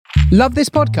Love this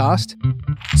podcast?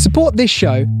 Support this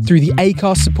show through the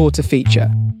Acast supporter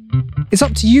feature. It's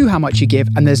up to you how much you give,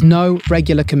 and there's no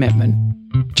regular commitment.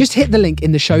 Just hit the link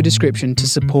in the show description to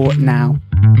support now.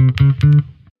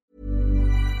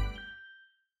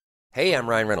 Hey, I'm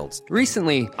Ryan Reynolds.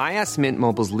 Recently, I asked Mint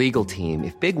Mobile's legal team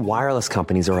if big wireless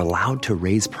companies are allowed to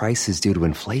raise prices due to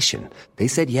inflation. They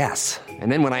said yes.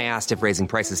 And then when I asked if raising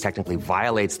prices technically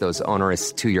violates those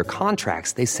onerous two-year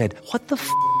contracts, they said, "What the f***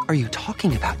 are you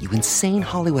talking about, you insane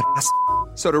Hollywood ass?"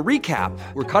 So to recap,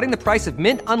 we're cutting the price of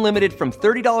Mint Unlimited from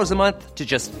 $30 a month to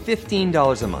just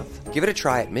 $15 a month. Give it a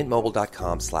try at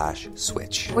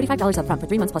mintmobile.com/switch. $45 up front for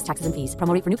 3 months plus taxes and fees.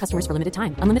 Promo rate for new customers for limited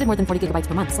time. Unlimited more than 40 gigabytes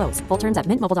per month. Slows full terms at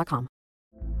mintmobile.com.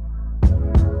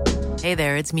 Hey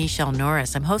there, it's Michelle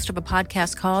Norris. I'm host of a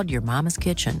podcast called Your Mama's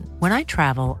Kitchen. When I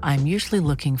travel, I'm usually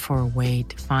looking for a way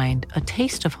to find a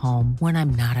taste of home when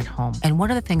I'm not at home. And one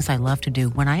of the things I love to do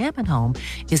when I am at home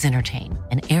is entertain.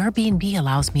 And Airbnb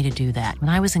allows me to do that. When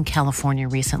I was in California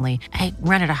recently, I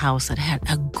rented a house that had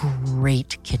a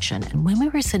great kitchen. And when we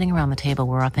were sitting around the table,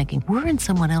 we were all thinking, we're in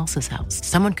someone else's house.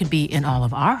 Someone could be in all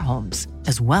of our homes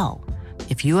as well.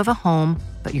 If you have a home,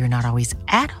 but you're not always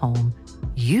at home,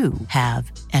 you have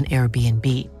an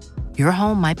Airbnb. Your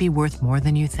home might be worth more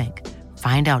than you think.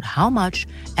 Find out how much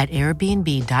at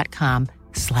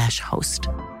airbnb.com/host.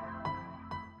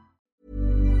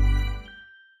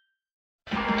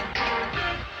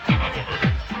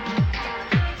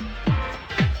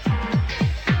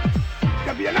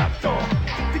 Campionato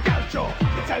di calcio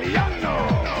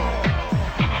italiano.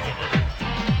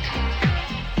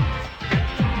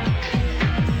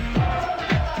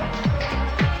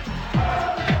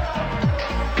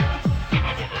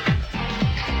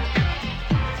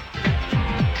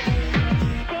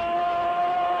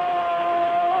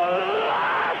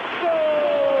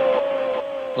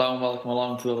 Hello and welcome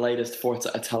along to the latest Forza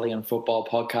Italian football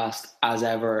podcast. As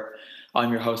ever,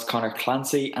 I'm your host Connor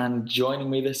Clancy, and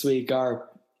joining me this week are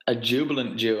a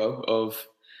jubilant duo of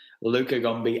Luca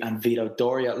Gumby and Vito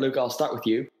Doria. Luca, I'll start with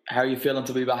you. How are you feeling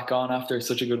to be back on after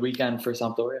such a good weekend for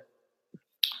Sampdoria?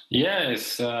 Yeah,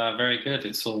 it's very good.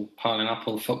 It's all piling up,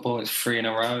 all the football. It's 3 in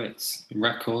a row. It's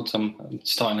records. I'm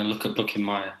starting to look at booking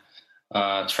my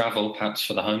travel perhaps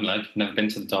for the home leg. Never been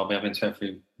to the derby. I've been to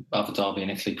every other derby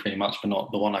in Italy pretty much, but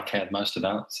not the one I cared most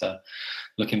about. So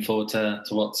looking forward to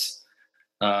what's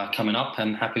coming up,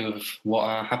 and happy with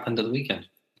what happened at the weekend.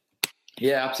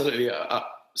 Yeah, absolutely.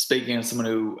 Speaking of someone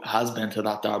who has been to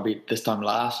that derby, this time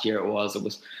last year it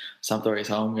was Sampdoria's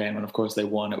home game, and of course they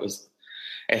won.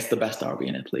 It's the best derby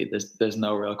in Italy. There's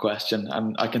no real question.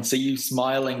 And I can see you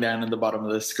smiling down in the bottom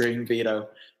of the screen, Vito.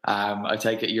 I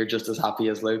take it you're just as happy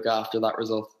as Luca after that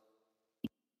result.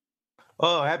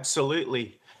 Oh,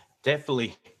 absolutely.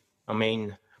 Definitely. I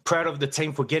mean, proud of the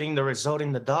team for getting the result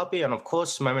in the derby. And of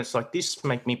course, moments like this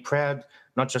make me proud,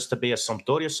 not just to be a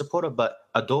Sampdoria supporter, but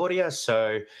a Doria.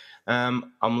 So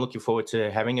I'm looking forward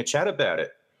to having a chat about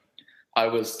it.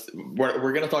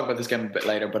 We're going to talk about this game a bit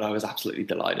later, but I was absolutely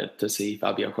delighted to see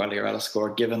Fabio Quagliarella score,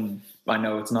 given I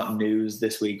know it's not news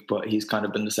this week, but he's kind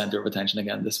of been the centre of attention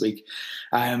again this week.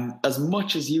 As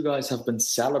much as you guys have been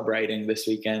celebrating this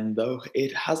weekend, though,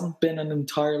 it hasn't been an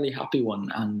entirely happy one.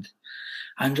 And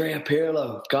Andrea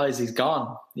Pirlo, guys, he's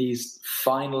gone. He's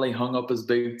finally hung up his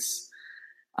boots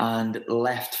and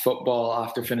left football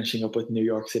after finishing up with New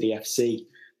York City FC.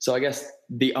 So I guess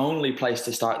the only place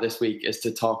to start this week is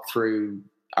to talk through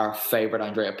our favourite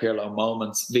Andrea Pirlo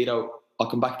moments. Vito,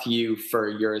 I'll come back to you for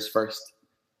yours first.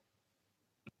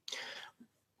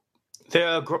 There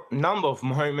are a number of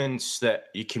moments that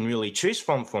you can really choose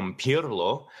from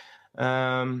Pirlo.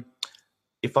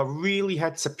 If I really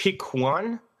had to pick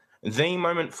one, the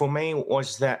moment for me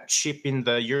was that chip in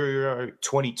the Euro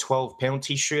 2012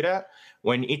 penalty shootout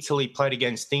when Italy played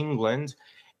against England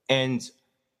and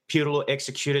Pirlo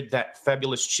executed that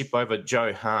fabulous chip over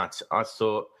Joe Hart. I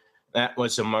thought that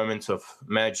was a moment of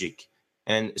magic.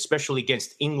 And especially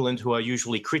against England, who are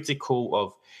usually critical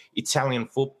of Italian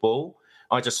football,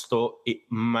 I just thought it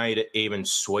made it even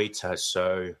sweeter.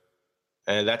 So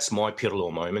that's my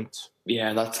Pirlo moment.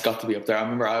 Yeah, that's got to be up there. I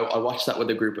remember I watched that with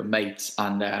a group of mates,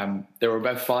 and there were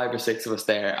about 5 or 6 of us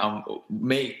there.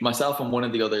 Myself and one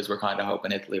of the others were kind of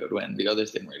hoping Italy would win. The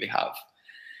others didn't really have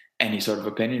any sort of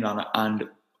opinion on it. And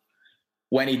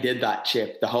when he did that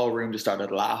chip, the whole room just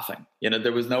started laughing. You know,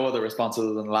 there was no other response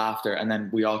other than laughter. And then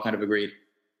we all kind of agreed,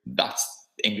 that's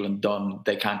England done.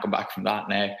 They can't come back from that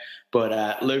now.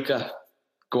 But Luca,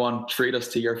 go on, treat us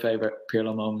to your favourite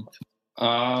Pirlo moment.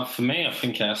 For me, I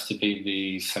think it has to be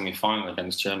the semi-final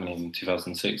against Germany in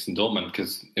 2006 in Dortmund,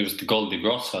 because it was the Gol di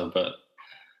Grosso, but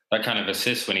that kind of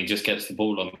assist when he just gets the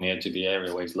ball on the edge of the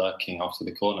area where he's lurking after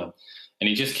the corner, and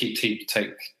he just takes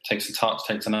a touch,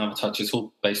 takes another touch. It's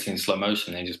all basically in slow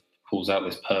motion. And he just pulls out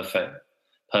this perfect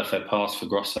pass for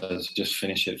Grosso to just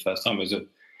finish it first time.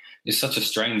 It's such a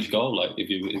strange goal. Like if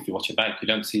you watch it back, you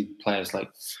don't see players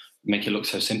like make it look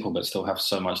so simple but still have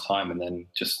so much time and then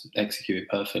just execute it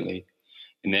perfectly.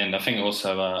 In the end, I think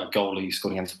also a goal he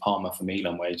scored against Parma for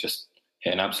Milan where he just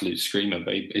hit an absolute screamer,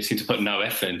 but he seemed to put no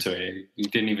effort into it. He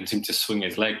didn't even seem to swing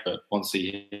his leg, but once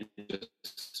he hit it,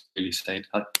 just really stayed.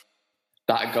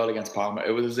 That goal against Parma,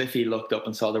 it was as if he looked up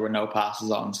and saw there were no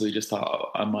passes on, so he just thought,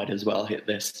 oh, I might as well hit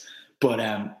this. But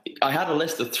I had a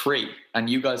list of 3, and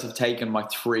you guys have taken my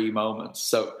 3 moments.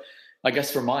 So I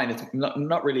guess for mine, it's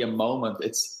not really a moment.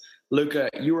 It's, Luca,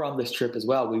 you were on this trip as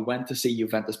well. We went to see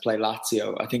Juventus play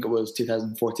Lazio. I think it was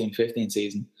 2014-15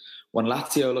 season, when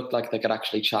Lazio looked like they could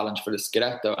actually challenge for the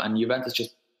Scudetto, and Juventus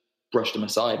just brushed them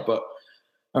aside. But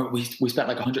we spent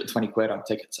like 120 quid on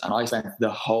tickets, and I spent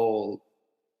the whole,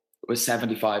 it was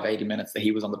 75, 80 minutes that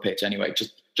he was on the pitch anyway,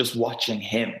 just watching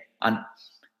him. And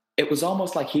it was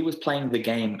almost like he was playing the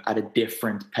game at a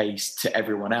different pace to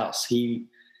everyone else. He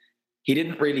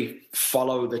didn't really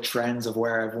follow the trends of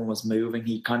where everyone was moving.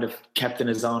 He kind of kept in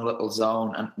his own little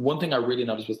zone. And one thing I really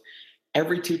noticed was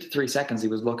every 2 to 3 seconds, he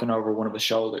was looking over one of his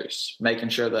shoulders, making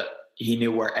sure that he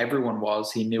knew where everyone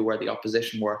was. He knew where the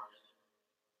opposition were.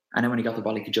 And then when he got the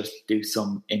ball, he could just do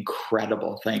some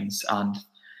incredible things. And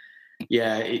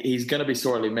yeah, he's going to be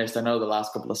sorely missed. I know the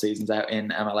last couple of seasons out in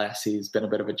MLS, he's been a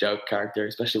bit of a joke character,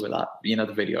 especially with that,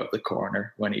 the video of the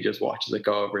corner when he just watches it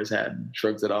go over his head and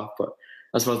shrugs it off. But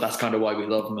I suppose that's kind of why we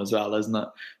love him as well, isn't it?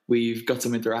 We've got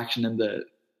some interaction in the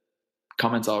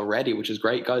comments already, which is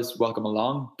great, guys. Welcome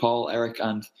along, Paul, Eric,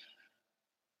 and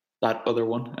that other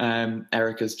one.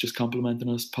 Eric is just complimenting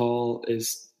us. Paul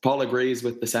agrees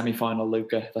with the semi-final,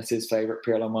 Luca. That's his favourite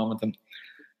Pirlo moment. And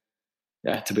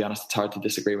yeah, to be honest, it's hard to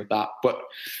disagree with that. But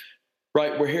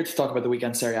right, we're here to talk about the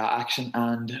weekend Serie A action,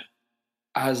 and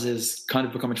as is kind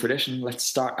of becoming tradition, let's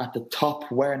start at the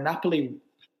top where Napoli,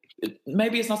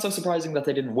 maybe it's not so surprising that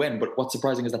they didn't win, but what's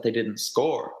surprising is that they didn't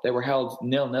score. They were held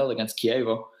 0-0 against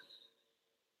Chievo.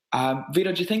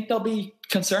 Vito, do you think they'll be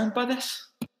concerned by this?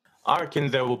 I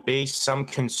reckon there will be some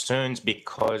concerns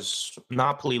because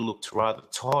Napoli looked rather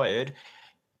tired.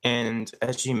 And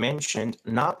as you mentioned,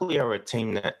 Napoli are a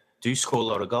team that do score a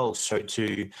lot of goals. So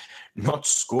to not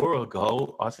score a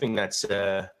goal, I think that's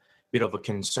a bit of a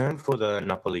concern for the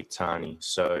Napolitani.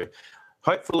 So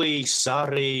hopefully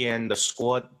Sarri and the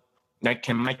squad, they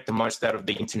can make the most out of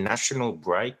the international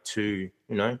break to,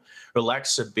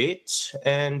 relax a bit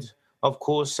and, of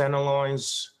course,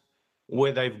 analyse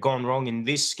where they've gone wrong in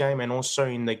this game and also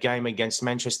in the game against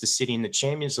Manchester City in the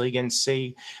Champions League and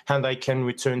see how they can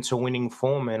return to winning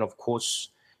form and, of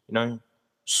course,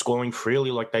 scoring freely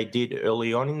like they did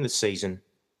early on in the season.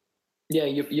 Yeah,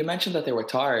 you mentioned that they were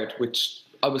tired, which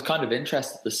I was kind of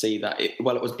interested to see that. It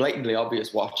was blatantly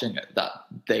obvious watching it that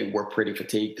they were pretty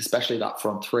fatigued, especially that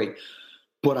front 3.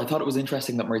 But I thought it was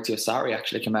interesting that Maurizio Sarri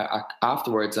actually came out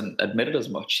afterwards and admitted as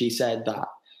much. He said that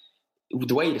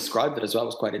the way he described it as well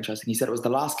was quite interesting. He said it was the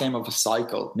last game of a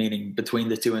cycle, meaning between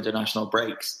the 2 international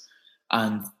breaks.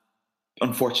 And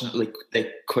unfortunately,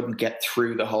 they couldn't get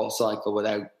through the whole cycle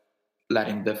without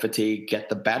letting the fatigue get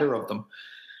the better of them.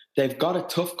 They've got a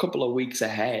tough couple of weeks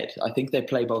ahead. I think they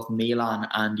play both Milan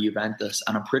and Juventus,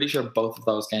 and I'm pretty sure both of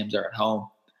those games are at home.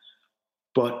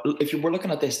 But if we're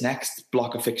looking at this next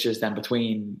block of fixtures then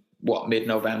between,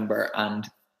 mid-November and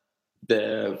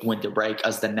the winter break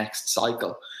as the next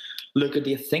cycle, Luca, do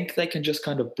you think they can just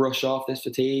kind of brush off this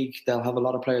fatigue? They'll have a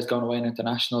lot of players going away on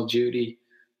international duty,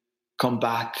 come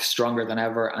back stronger than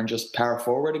ever and just power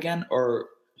forward again? Or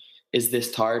is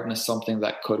this tiredness something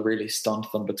that could really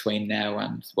stunt them between now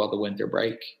and, the winter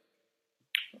break?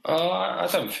 I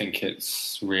don't think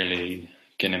it's really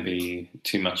going to be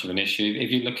too much of an issue.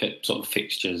 If you look at sort of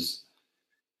fixtures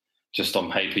just on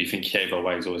paper, you think Chievo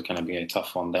away is always going to be a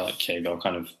tough one. They're like Chievo,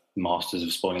 kind of masters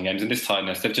of spoiling games. And this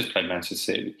tiredness, they've just played Manchester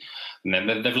City. And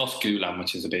then they've lost Gulam,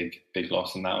 which is a big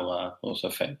loss, and that will also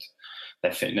affect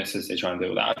their fitness as they try and deal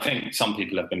with that. I think some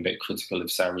people have been a bit critical of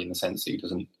Sarri in the sense that he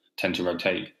doesn't tend to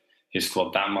rotate his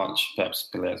squad that much. Perhaps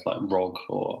players like Rog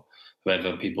or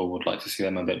whoever, people would like to see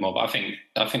them a bit more. But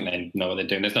I think they know what they're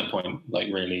doing. There's no point,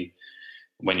 really,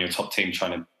 when you're a top team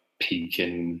trying to peak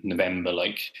in November,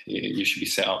 you should be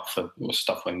set up for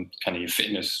stuff when kind of your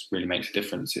fitness really makes a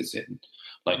difference is in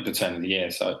the turn of the year.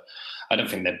 So I don't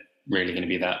think they're really going to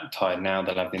be that tired now.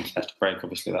 They'll have the international break.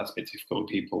 Obviously, that's a bit difficult.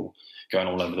 People going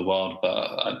all over the world,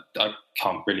 but I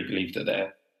can't really believe that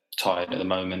they're tired at the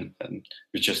moment. And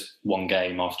it was just one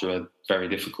game after a very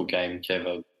difficult game.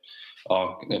 Chievo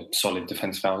are a solid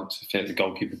defensive outfit, the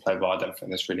goalkeeper play, but I don't think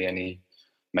there's really any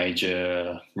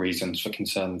major reasons for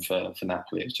concern for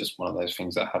Napoli. It's just one of those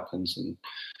things that happens, and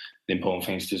the important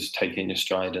thing is to just take it in your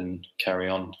stride and carry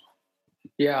on.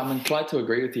 Yeah, I'm inclined to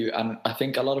agree with you, and I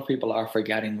think a lot of people are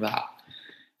forgetting that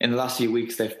in the last few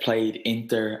weeks they've played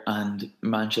Inter and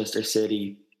Manchester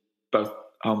City both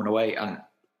home and away, and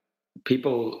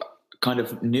people kind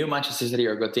of knew Manchester City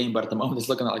are a good team, but at the moment it's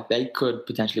looking like they could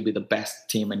potentially be the best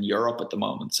team in Europe at the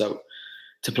moment. So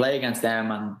to play against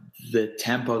them and the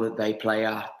tempo that they play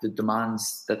at, the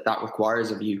demands that requires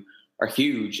of you are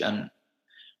huge. And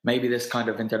maybe this kind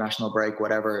of international break,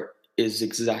 whatever, is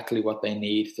exactly what they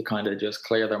need to kind of just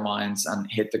clear their minds and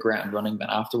hit the ground running then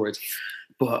afterwards.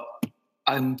 But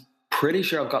I'm pretty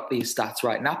sure I've got these stats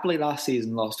right. Napoli last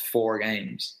season lost 4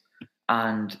 games,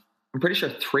 and I'm pretty sure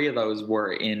 3 of those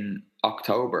were in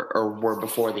October or were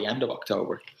before the end of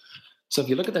October. So if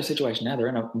you look at their situation now, they're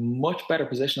in a much better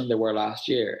position than they were last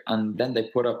year. And then they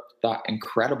put up that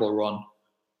incredible run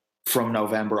from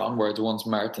November onwards once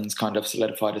Mertens kind of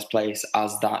solidified his place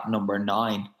as that number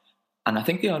 9. And I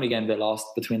think the only game they lost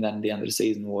between then and the end of the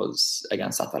season was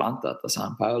against Atalanta at the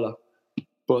San Paolo.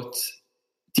 But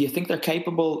do you think they're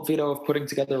capable, Vito, of putting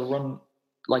together a run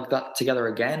like that together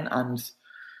again? And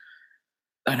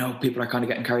I know people are kind of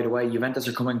getting carried away. Juventus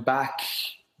are coming back.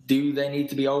 Do they need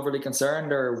to be overly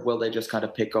concerned, or will they just kind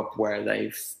of pick up where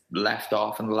they've left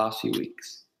off in the last few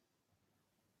weeks?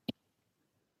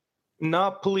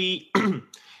 Napoli,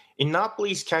 in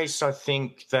Napoli's case, I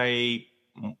think they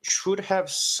should have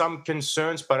some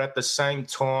concerns, but at the same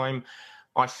time,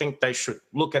 I think they should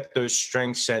look at those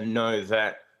strengths and know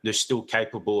that they're still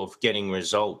capable of getting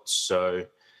results. So,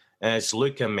 as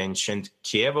Luca mentioned,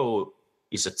 Chievo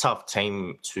is a tough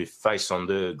team to face on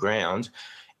the ground.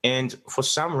 And for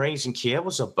some reason,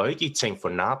 Chievo's a bogey team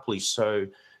for Napoli. So,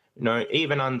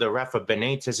 even under Rafa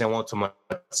Benitez and Walter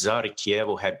Mazzarri,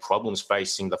 Chievo had problems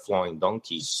facing the Flying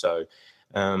Donkeys. So,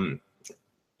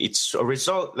 it's a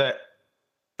result that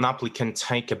Napoli can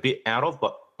take a bit out of,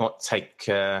 but not take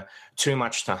too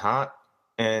much to heart.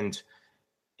 And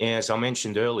as I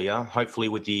mentioned earlier, hopefully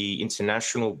with the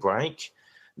international break,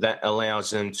 that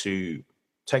allows them to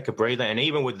take a breather. And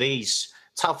even with these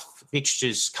tough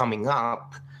fixtures coming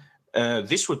up,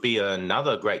 this would be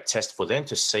another great test for them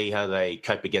to see how they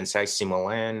cope against AC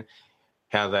Milan,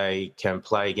 how they can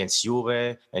play against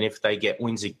Juve. And if they get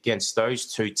wins against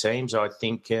those 2 teams, I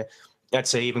think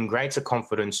that's an even greater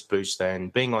confidence boost.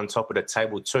 And being on top of the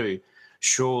table too,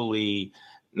 surely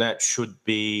that should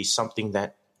be something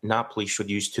that Napoli should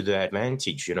use to their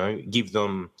advantage, give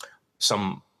them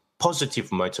some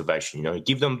positive motivation,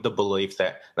 give them the belief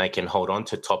that they can hold on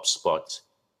to top spots.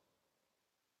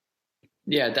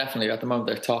 Yeah, definitely. At the moment,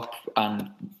 they're top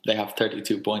and they have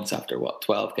 32 points after,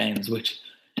 12 games, which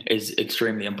is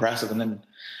extremely impressive. And then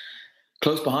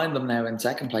close behind them now in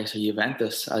second place are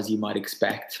Juventus, as you might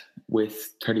expect,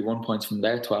 with 31 points from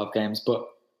their 12 games. But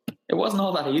it wasn't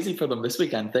all that easy for them this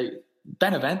weekend.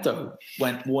 Benevento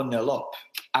went 1-0 up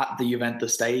at the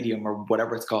Juventus Stadium, or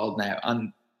whatever it's called now.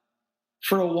 And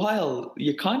for a while,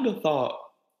 you kind of thought,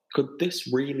 could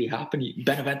this really happen?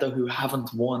 Benevento, who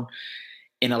haven't won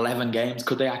in 11 games,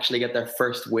 could they actually get their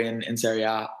first win in Serie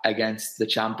A against the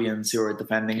champions who are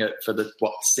defending it for the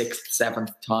 6th, 7th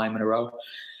time in a row?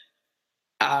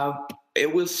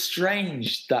 It was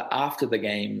strange that after the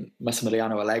game,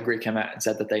 Massimiliano Allegri came out and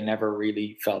said that they never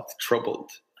really felt troubled.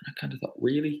 And I kind of thought,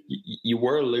 really? You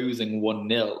were losing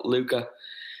 1-0. Luca,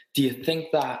 do you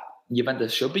think that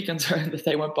Juventus should be concerned that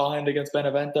they went behind against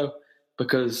Benevento?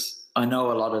 Because I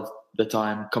know a lot of the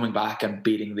time coming back and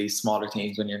beating these smaller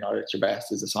teams when you're not at your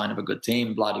best is a sign of a good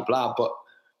team, blah, blah, blah. But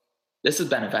this is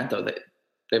Benevento.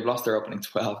 They've lost their opening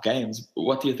 12 games.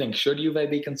 What do you think? Should Juve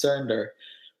be concerned, or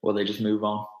will they just move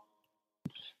on?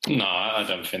 No, I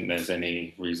don't think there's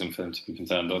any reaon for them to be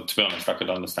concerned. Or, to be honest, I could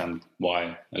understand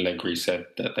why Allegri said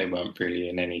that they weren't really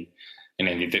in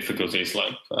any difficulties.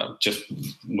 Like just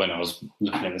when I was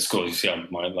looking at the scores, you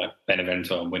see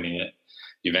Benevento winning it,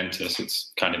 Juventus.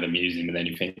 It's kind of amusing, but then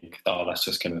you think, oh, that's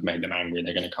just going to make them angry.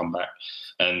 They're going to come back.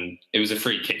 And it was a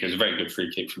free kick. It was a very good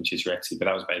free kick from Ciceretti, but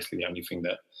that was basically the only thing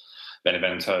that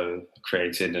Benevento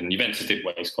created. And Juventus did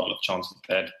waste quite a lot of chances.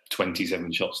 They had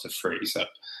 27 shots to 3, so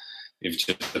if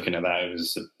just looking at that, it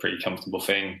was a pretty comfortable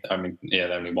thing. I mean, yeah,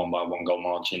 they only won by 1 goal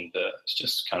margin, but it's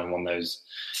just kind of one of those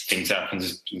things that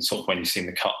happens. Sort of when you see in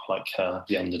the cup, like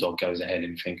the underdog goes ahead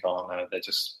and you think, oh no, they're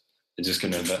just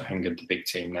going to hang at the big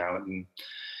team now, and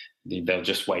they'll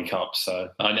just wake up. So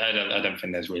I don't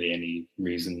think there's really any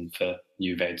reason for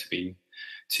Juve to be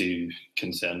too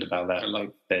concerned about that.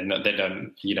 Like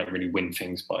you don't really win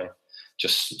things by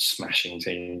just smashing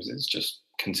teams. It's just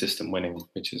consistent winning,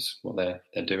 which is what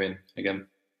they're doing again.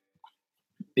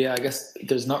 Yeah, I guess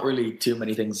there's not really too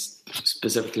many things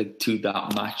specifically to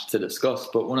that match to discuss,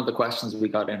 but one of the questions we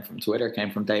got in from Twitter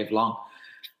came from Dave Long,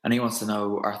 and he wants to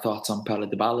know our thoughts on Paulo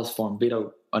Dybala's form.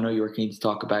 Vito, I know you were keen to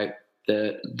talk about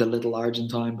the little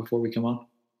Argentine before we come on.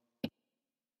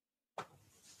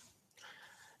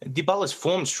 Dybala's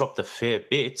form's dropped a fair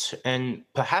bit, and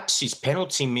perhaps his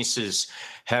penalty misses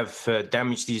have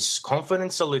damaged his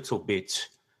confidence a little bit.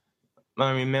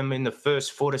 I remember in the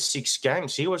first 4 to 6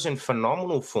 games, he was in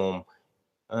phenomenal form.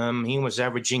 He was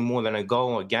averaging more than a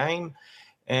goal a game,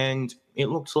 and it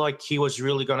looked like he was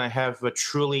really going to have a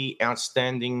truly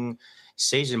outstanding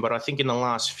season. But I think in the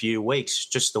last few weeks,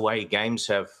 just the way games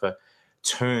have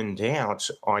turned out,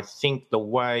 I think the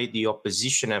way the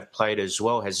opposition have played as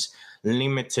well has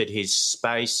limited his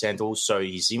space and also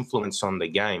his influence on the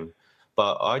game.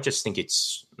 But I just think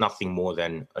it's nothing more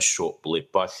than a short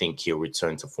blip. I think he'll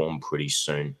return to form pretty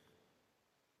soon.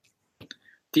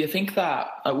 Do you think that,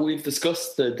 we've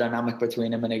discussed the dynamic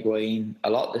between him and Higuain a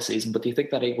lot this season, but do you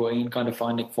think that Higuain kind of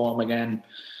finding form again,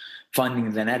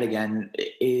 finding the net again,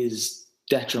 is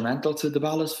detrimental to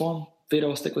Dybala's form? Vito,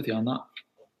 I'll stick with you on that.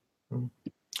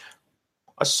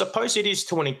 I suppose it is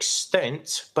to an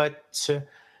extent, but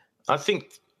I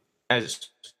think as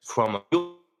from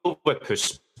a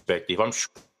perspective, I'm sure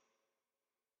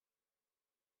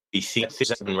you think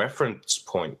there's a reference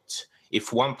point.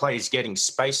 If one player is getting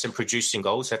space and producing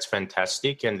goals, that's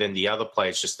fantastic, and then the other player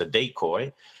is just a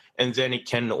decoy, and then it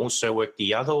can also work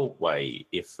the other way.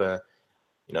 If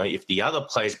if the other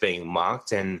player is being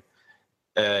marked and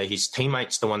his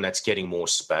teammate's the one that's getting more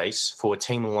space, for a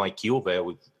team like Juve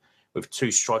with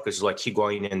 2 strikers like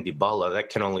Higuain and Dybala, that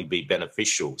can only be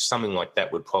beneficial. Something like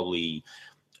that would probably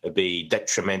be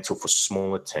detrimental for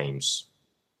smaller teams.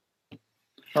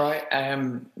 All right,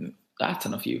 that's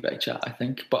enough Juve chat, I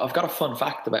think. But I've got a fun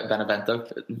fact about Benevento.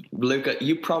 Luca,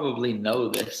 you probably know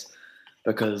this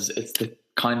because it's the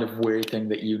kind of weird thing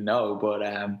that you know, but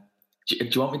do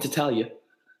you want me to tell you?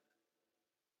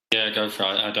 Yeah, go for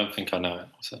it. I don't think I know it.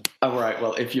 So. Oh, right.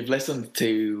 Well, if you've listened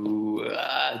to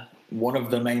one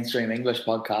of the mainstream English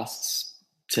podcasts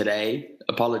today,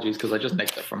 apologies because I just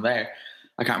nicked it from there.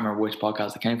 I can't remember which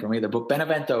podcast it came from either. But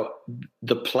Benevento,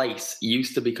 the place,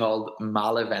 used to be called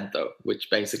Malevento, which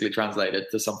basically translated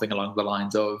to something along the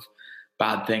lines of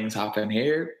bad things happen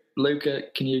here. Luca,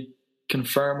 can you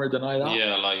confirm or deny that?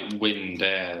 Yeah, like wind,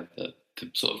 air, the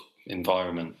sort of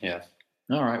environment, yeah.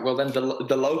 All right. Well, then the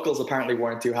locals apparently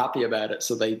weren't too happy about it,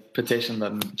 so they petitioned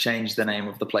and changed the name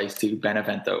of the place to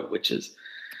Benevento, which is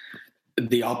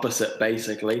the opposite,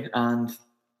 basically. And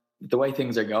the way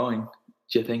things are going,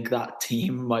 do you think that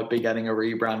team might be getting a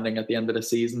rebranding at the end of the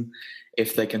season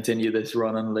if they continue this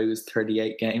run and lose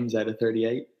 38 games out of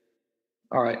 38?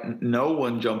 All right. No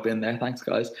one jump in there. Thanks,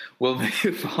 guys. We'll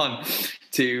move on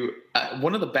to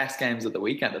one of the best games of the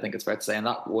weekend, I think it's fair to say, and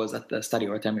that was at the Stadio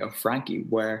Artemio Franchi,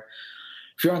 where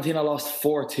Fiorentina lost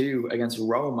 4-2 against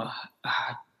Roma.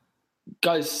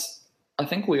 Guys, I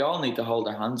think we all need to hold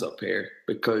our hands up here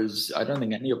because I don't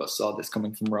think any of us saw this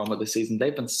coming from Roma this season.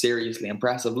 They've been seriously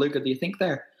impressive. Luca, do you think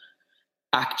they're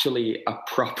actually a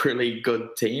properly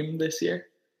good team this year?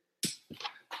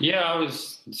 Yeah, I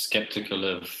was sceptical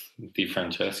of Di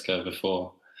Francesco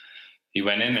before he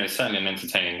went in. It was certainly an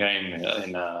entertaining game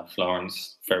in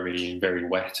Florence, very, very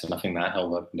wet, and I think that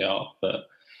helped open it up. But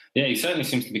yeah, he certainly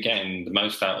seems to be getting the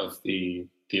most out of the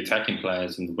attacking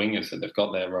players and the wingers that they've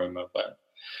got there, Roma. But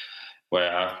where,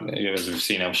 as we've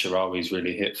seen, El Shaarawy's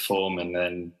really hit form, and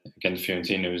then against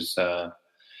Fiorentina it was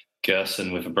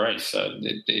Gerson with a brace. So,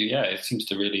 it seems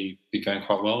to really be going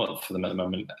quite well for them at the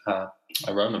moment at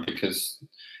Roma because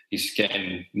he's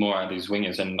getting more out of these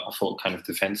wingers, and I thought kind of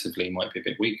defensively he might be a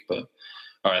bit weak. But,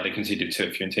 all right, they conceded 2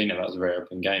 at Fiorentina. That was a very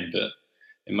open game. But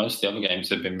in most of the other games,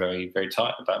 they've been very, very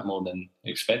tight, about more than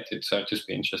expected. So it'd just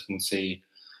be interesting to see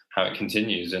how it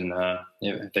continues and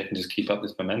if they can just keep up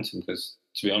this momentum. Because,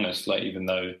 to be honest, like even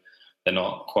though they're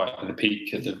not quite at the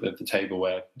peak of the table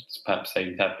where perhaps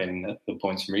they have been at the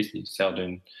points in recent years, they're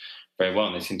doing very well.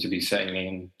 And they seem to be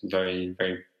settling very,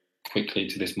 very quickly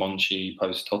to this Monchi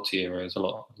post-Totti era. There's a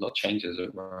lot of changes.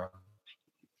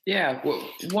 Yeah, well,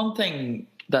 one thing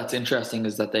that's interesting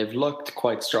is that they've looked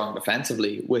quite strong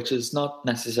defensively, which is not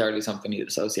necessarily something you'd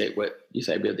associate with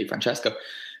Eusebio Di Francesco.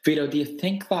 Vito, do you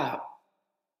think that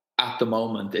at the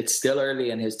moment, it's still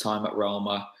early in his time at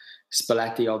Roma,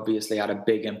 Spalletti obviously had a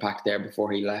big impact there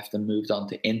before he left and moved on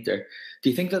to Inter. Do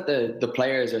you think that the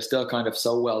players are still kind of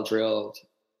so well drilled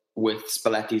with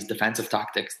Spalletti's defensive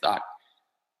tactics that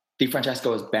Di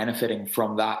Francesco is benefiting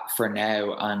from that for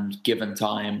now, and given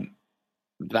time,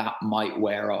 that might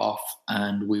wear off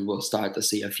and we will start to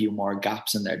see a few more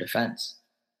gaps in their defence?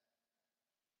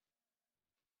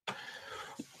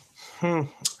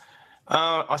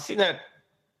 I think that,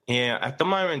 at the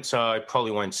moment, I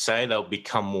probably won't say they'll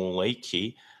become more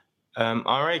leaky.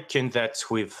 I reckon that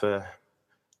with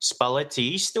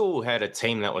Spalletti, he still had a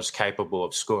team that was capable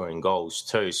of scoring goals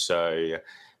too. So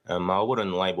I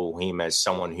wouldn't label him as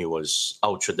someone who was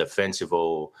ultra defensive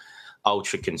or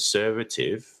ultra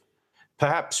conservative.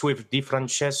 Perhaps with Di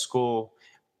Francesco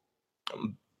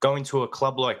going to a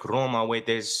club like Roma, where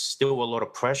there's still a lot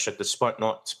of pressure, despite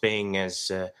not being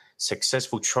as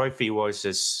successful trophy-wise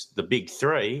as the big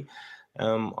three,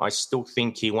 I still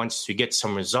think he wants to get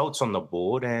some results on the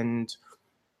board, and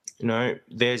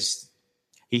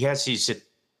he has his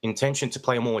intention to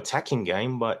play a more attacking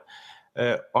game, but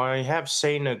I have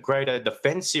seen a greater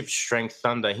defensive strength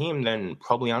under him than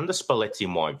probably under Spalletti, in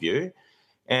my view.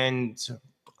 And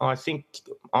I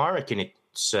reckon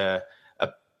it's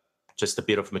just a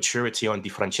bit of maturity on Di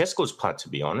Francesco's part, to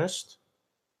be honest.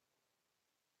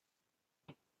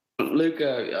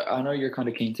 Luca, I know you're kind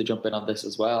of keen to jump in on this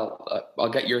as well. I'll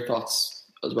get your thoughts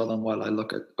as well on while I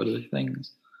look at other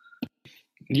things.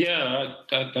 Yeah,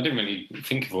 I didn't really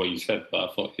think of what you said, but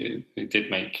I thought it did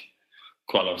make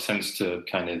quite a lot of sense to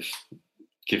kind of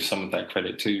give some of that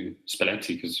credit to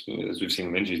Spalletti, because as we've seen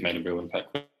with injuries, made a real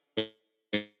impact.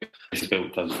 He's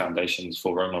built those foundations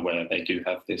for Roma where they do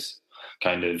have this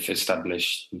kind of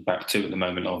established back two at the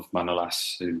moment of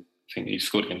Manolas, who I think he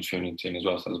scored against Fiorentina as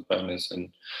well, so that's a bonus, and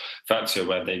Fazio,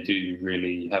 where they do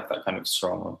really have that kind of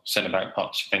strong centre-back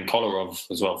punch. And Kolarov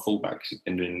as well, full-back, has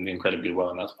been doing incredibly well,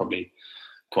 and that's probably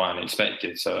quite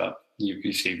unexpected. So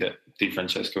you see that Di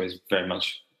Francesco is very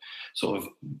much sort of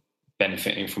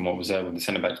benefiting from what was there with the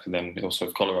centre-backs, but then also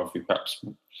with Kolarov, who perhaps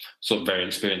sort of very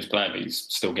experienced player, but he's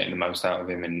still getting the most out of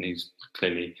him, and he's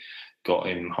clearly got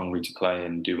him hungry to play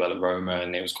and do well at Roma.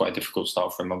 And it was quite a difficult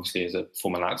start for him, obviously, as a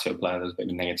former Lazio player. There's a bit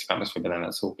of a negative atmosphere, but then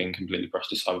that's all been completely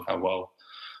brushed aside with how well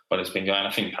it's been going.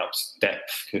 I think perhaps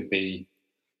depth could be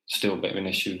still a bit of an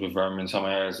issue with Roma in some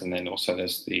areas, and then also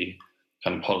there's the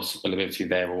kind of possibility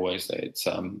there always that it's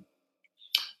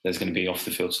there's going to be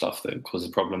off-the-field stuff that causes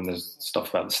a problem. There's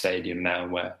stuff about the stadium now,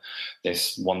 where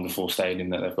this wonderful stadium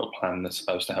that they've got planned that's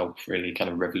supposed to help really kind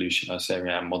of revolutionise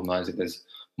Serie A and modernise it. There's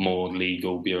more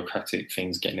legal, bureaucratic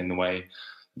things getting in the way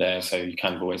there. So you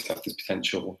kind of always have this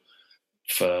potential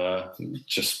for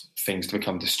just things to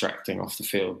become distracting off the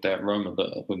field there at Roma.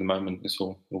 But at the moment, it's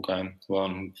all going well.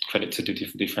 And credit to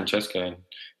Di Francesco, and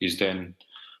he's doing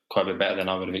quite a bit better than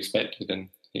I would have expected. And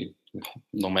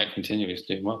long may it continue, he's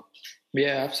doing well.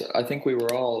 Yeah, absolutely. I think we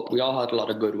all had a lot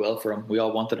of goodwill for him. We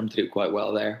all wanted him to do quite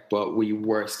well there, but we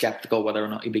were sceptical whether or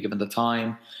not he'd be given the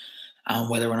time and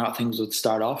whether or not things would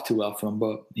start off too well for him.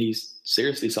 But he's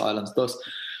seriously silenced us.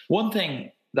 One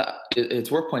thing that it's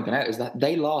worth pointing out is that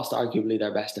they lost arguably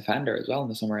their best defender as well in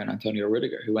the summer, in Antonio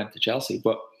Rudiger, who went to Chelsea.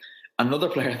 But another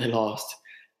player they lost,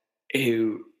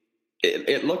 who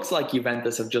it looks like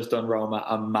Juventus have just done Roma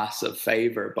a massive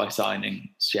favour by signing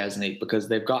Szczesny, because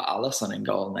they've got Alisson in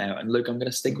goal now. And Luke, I'm going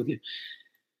to stick with you.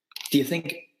 Do you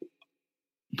think,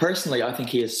 personally, I think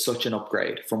he is such an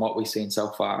upgrade from what we've seen so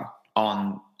far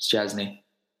on Szczesny.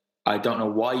 I don't know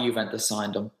why Juventus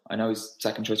signed him. I know he's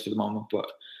second choice for the moment, but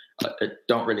I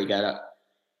don't really get it.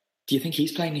 Do you think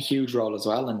he's playing a huge role as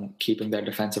well in keeping their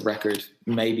defensive record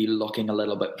maybe looking a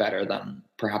little bit better than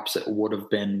perhaps it would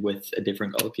have been with a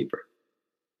different goalkeeper?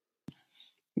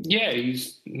 Yeah,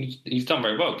 he's done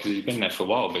very well, because he's been there for a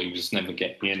while, but he was never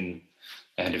getting in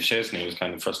ahead of Szczesny. It was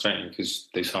kind of frustrating because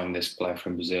they signed this player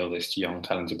from Brazil, this young,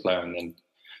 talented player, and then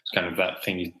it's kind of that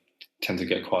thing you tend to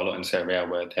get quite a lot in Serie A,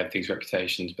 where they have these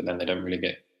reputations, but then they don't really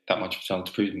get that much of a chance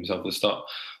to prove themselves at the start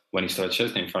when he started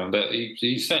Szczesny in front of him. But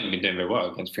he's certainly been doing very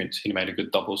well against Fiorentina. He made a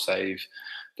good double save.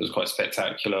 It was quite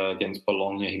spectacular against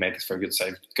Bologna. He made this very good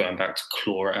save going back to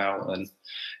claw it out. And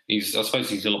I suppose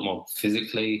he's a lot more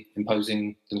physically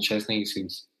imposing than Szczesny. He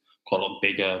seems quite a lot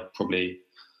bigger. Probably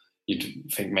you'd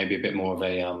think maybe a bit more of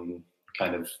a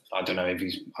kind of, I don't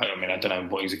know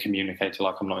what he's a communicator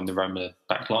like. I'm not in the Roma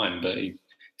back line, but he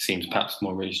seems perhaps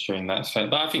more reassuring that. So,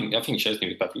 but I think Szczesny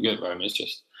was perfectly good at Roma. It's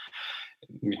just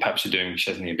perhaps you're doing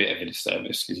Szczesny a bit of a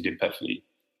disservice, because he did perfectly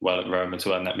well at Roma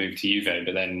to earn that move to Juve,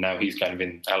 but then now he's kind of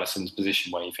in Alisson's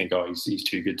position where you think, he's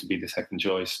too good to be the second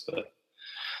choice, but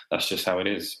that's just how it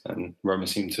is. And Roma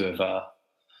seem to have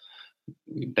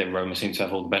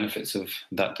all the benefits of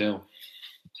that deal.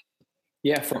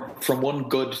 Yeah, from one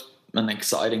good and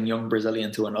exciting young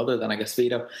Brazilian to another, then I guess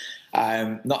Vito.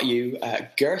 Not you,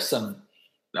 Gerson.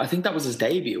 I think that was his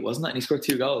debut, wasn't it? And he scored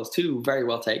 2 goals, 2 very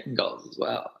well taken goals as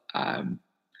well.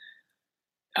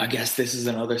 I guess this is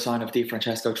another sign of Di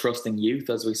Francesco trusting youth,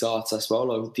 as we saw at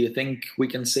Sassuolo. Do you think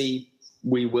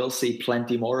we will see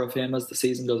plenty more of him as the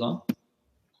season goes on?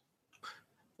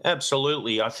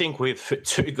 Absolutely. I think with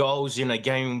 2 goals in a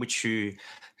game which you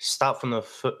start for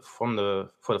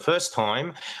the first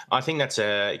time, I think that's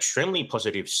an extremely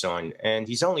positive sign. And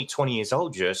he's only 20 years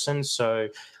old, Gerson, so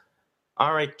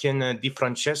I reckon Di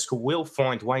Francesco will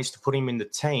find ways to put him in the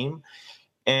team.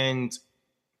 And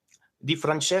Di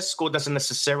Francesco doesn't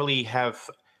necessarily have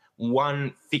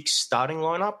one fixed starting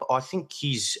lineup. I think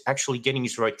he's actually getting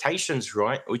his rotations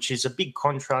right, which is a big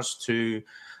contrast to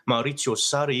Maurizio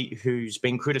Sarri, who's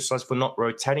been criticised for not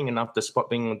rotating enough despite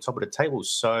being on top of the table.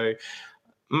 So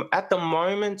at the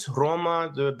moment,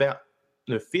 Roma, they're about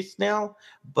the 5th now,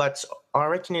 but I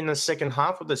reckon in the second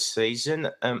half of the season,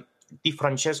 Di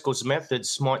Francesco's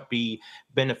methods might be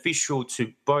beneficial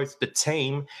to both the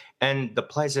team and the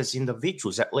players as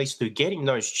individuals, at least they're getting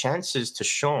those chances to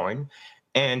shine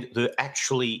and they're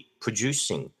actually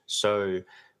producing. So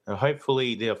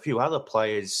hopefully there are a few other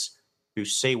players who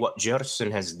see what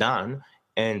Gerson has done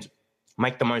and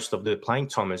make the most of their playing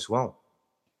time as well.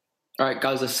 All right,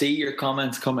 guys, I see your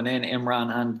comments coming in,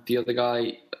 Imran, and the other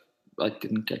guy, I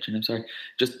didn't get your name, sorry.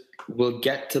 We'll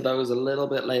get to those a little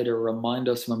bit later. Remind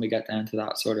us when we get down to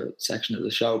that sort of section of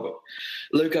the show. But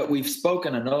Luca, we've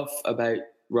spoken enough about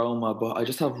Roma, but I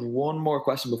just have one more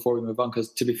question before we move on,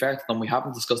 because to be fair to them, we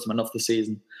haven't discussed them enough this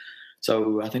season.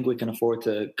 So I think we can afford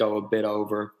to go a bit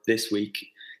over this week.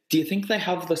 Do you think they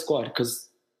have the squad? Because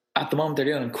at the moment they're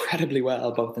doing incredibly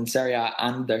well, both in Serie A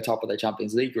and they're top of the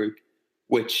Champions League group,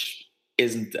 which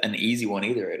isn't an easy one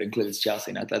either. It includes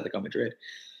Chelsea and Atletico Madrid.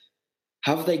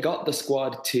 Have they got the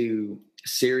squad to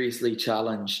seriously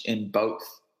challenge in both?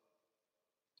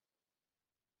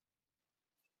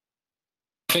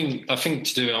 I think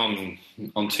to do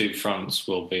it on 2 fronts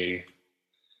will be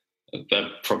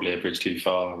probably a bridge too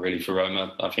far, really, for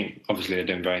Roma. I think obviously they're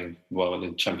doing very well in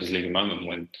the Champions League at the moment,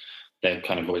 when they're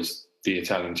kind of always the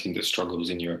Italian team that struggles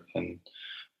in Europe. And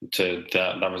to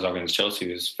that result against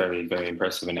Chelsea was very, very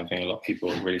impressive, and I think a lot of people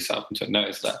really sat up and took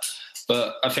notice of that.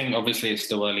 But I think obviously it's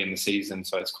still early in the season,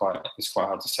 so it's quite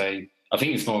hard to say. I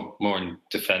think it's more in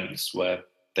defence where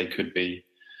they could be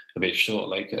a bit short.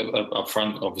 Like up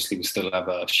front, obviously we still have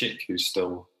Schick, who's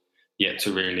still yet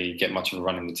to really get much of a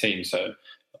run in the team. So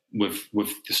with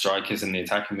the strikers and the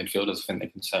attacking midfielders, I think they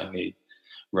can certainly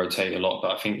rotate a lot.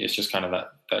 But I think it's just kind of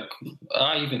that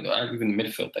even the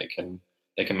midfield, they can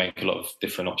make a lot of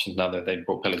different options now that they've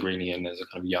brought Pellegrini in as a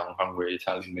kind of young, hungry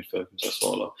Italian midfielder from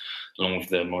Sassuolo, along with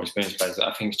the more experienced players.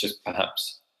 I think it's just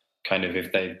perhaps kind of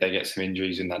if they get some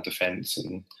injuries in that defence,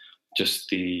 and just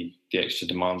the extra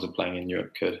demands of playing in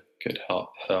Europe could help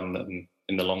them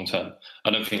in the long term. I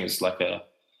don't think it's like a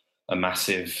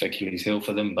massive Achilles heel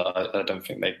for them, but I don't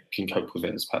think they can cope with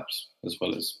it as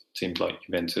well as teams like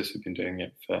Juventus who've been doing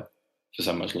it for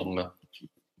so much longer.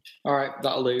 All right,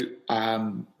 that'll do.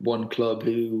 One club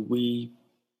who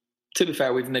to be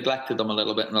fair, we've neglected them a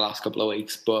little bit in the last couple of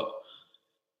weeks, but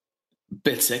a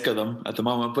bit sick of them at the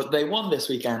moment. But they won this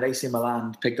weekend. AC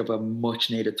Milan picked up a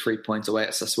much-needed 3 points away at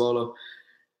Sassuolo.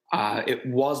 It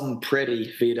wasn't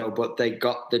pretty, Vito, but they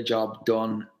got the job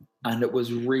done, and it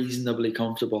was reasonably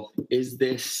comfortable. Is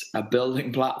this a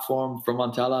building platform for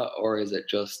Montella, or is it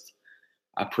just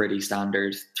a pretty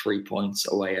standard 3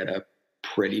 points away at a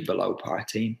pretty below-par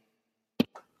team?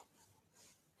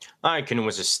 I reckon it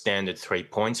was a standard 3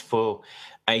 points for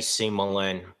AC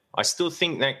Milan. I still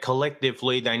think that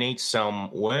collectively they need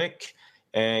some work,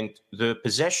 and the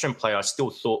possession play I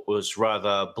still thought was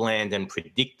rather bland and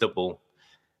predictable.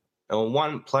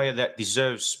 One player that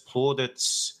deserves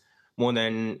plaudits more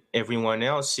than everyone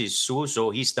else is Suso.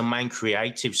 He's the main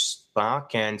creative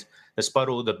spark, and despite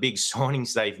all the big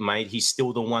signings they've made, he's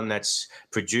still the one that's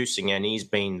producing, and he's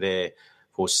been there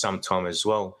for some time as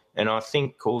well. And I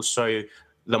think also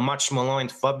the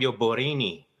much-maligned Fabio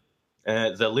Borini,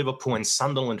 the Liverpool and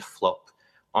Sunderland flop,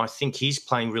 I think he's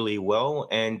playing really well,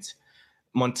 and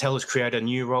Montella's created a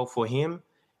new role for him.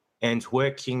 And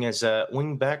working as a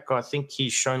wing-back, I think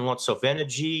he's shown lots of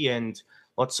energy and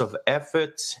lots of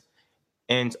effort.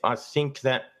 And I think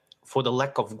that for the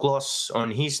lack of gloss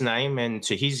on his name and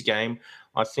to his game,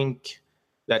 I think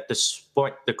that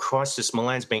despite the crisis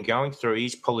Milan's been going through,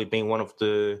 he's probably been one of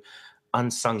the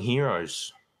unsung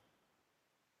heroes.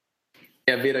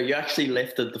 Yeah, Vito, you actually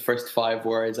lifted the first 5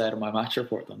 words out of my match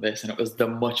report on this, and it was the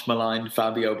much-maligned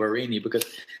Fabio Borini, because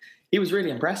he was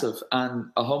really impressive. And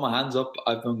I'll hold my hands up,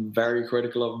 I've been very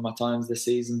critical of him at times this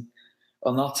season.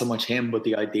 Well, not so much him, but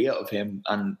the idea of him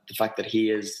and the fact that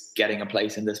he is getting a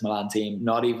place in this Milan team,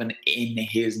 not even in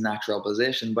his natural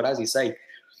position. But as you say,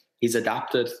 he's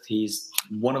adapted. He's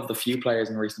one of the few players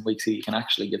in recent weeks who you can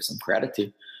actually give some credit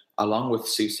to, along with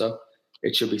Suso,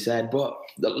 it should be said. But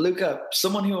Luca,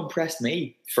 someone who impressed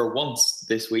me for once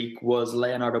this week was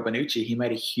Leonardo Bonucci. He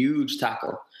made a huge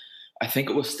tackle. I think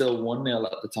it was still 1-0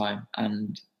 at the time.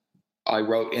 And I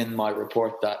wrote in my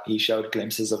report that he showed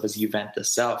glimpses of his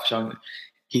Juventus self, showing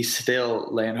he's still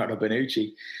Leonardo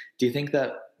Bonucci. Do you think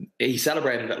that he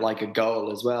celebrated it like a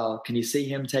goal as well? Can you see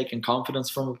him taking confidence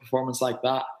from a performance like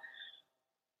that?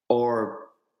 Or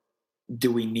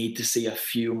do we need to see a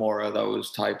few more of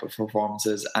those type of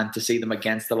performances and to see them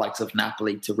against the likes of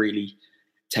Napoli to really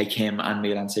take him and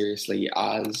Milan seriously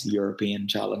as European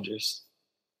challengers?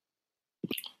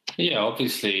 Yeah,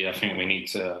 obviously, I think we need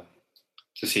to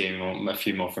see a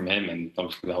few more from him, and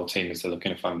obviously the whole team is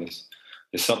looking to find this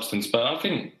substance. But I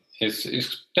think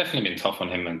it's definitely been tough on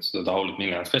him and the whole of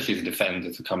Milan, especially as a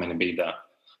defender, to come in and be that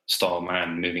star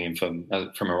man moving in from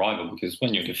a rival. Because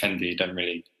when you're a defender, you don't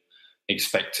really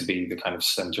expect to be the kind of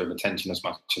centre of attention as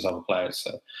much as other players.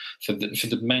 So for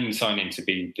the main signing to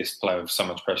be this player with so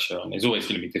much pressure on is always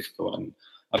going to be difficult. And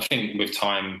I think with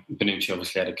time, Bonucci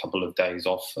obviously had a couple of days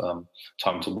off,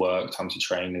 time to work, time to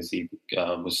train as he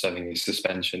was serving his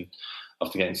suspension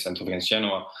after getting sent off against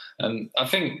Genoa. And I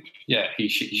think, yeah, he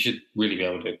should really be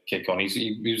able to kick on.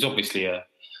 He was obviously a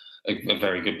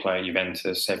very good player at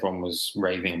Juventus. Everyone was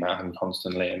raving about him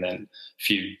constantly. And then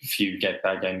few get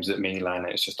bad games at Milan.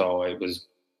 It's just, it was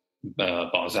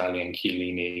Barzagli and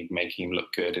Chiellini making him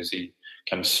look good as he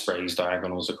kind of sprays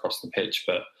diagonals across the pitch.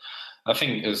 But I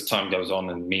think as time goes on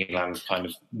and Milan kind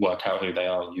of work out who they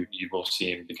are, you will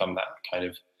see him become that kind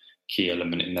of key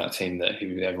element in that team that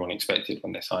everyone expected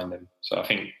when they signed him. So I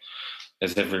think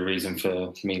there's every reason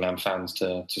for Milan fans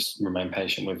to just remain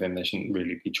patient with him. They shouldn't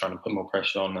really be trying to put more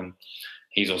pressure on. And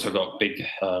he's also got big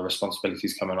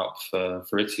responsibilities coming up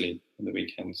for Italy at the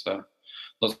weekend. So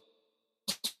I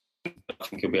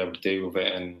think he'll be able to deal with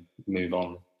it and move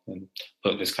on and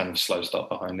put this kind of slow start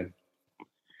behind him.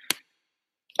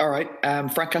 All right.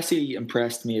 Franceschi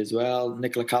impressed me as well.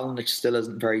 Nikola Kalinic still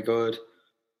isn't very good.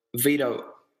 Vito,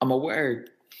 I'm aware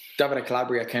Davide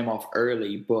Calabria came off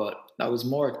early, but I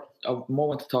more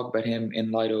want to talk about him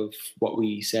in light of what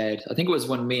we said. I think it was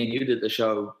when me and you did the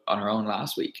show on our own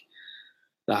last week,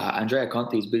 that Andrea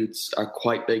Conti's boots are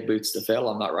quite big boots to fill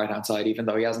on that right-hand side, even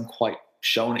though he hasn't quite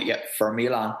shown it yet for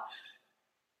Milan.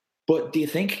 But do you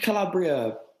think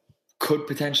Calabria could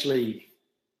potentially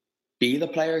be the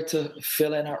player to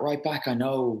fill in at right back? I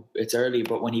know it's early,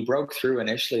 but when he broke through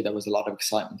initially, there was a lot of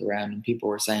excitement around, and people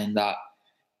were saying that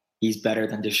he's better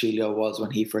than De Sciglio was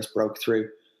when he first broke through.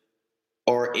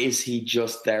 Or is he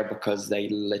just there because they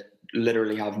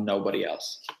literally have nobody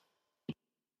else?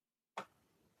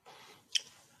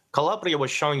 Calabria was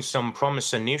showing some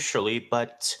promise initially,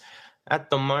 but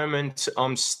at the moment,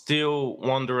 I'm still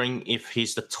wondering if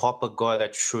he's the type of guy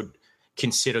that should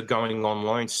consider going on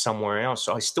loan somewhere else.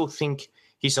 I still think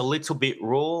he's a little bit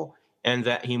raw and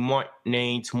that he might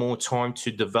need more time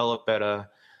to develop at a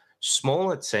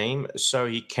smaller team so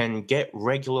he can get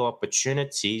regular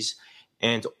opportunities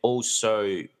and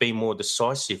also be more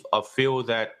decisive. I feel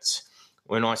that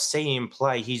when I see him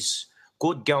play, he's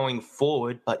good going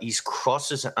forward, but his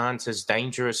crosses aren't as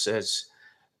dangerous as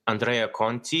Andrea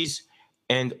Conti's.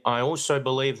 And I also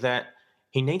believe that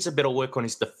he needs a bit of work on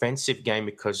his defensive game,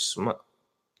 because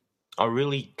I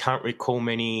really can't recall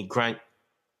many great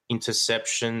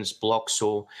interceptions, blocks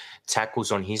or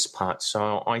tackles on his part.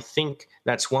 So I think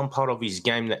that's one part of his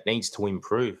game that needs to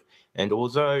improve. And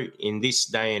although in this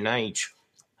day and age,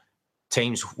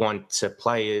 teams want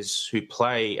players who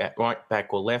play at right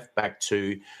back or left back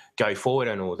to go forward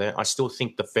and all that, I still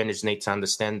think defenders need to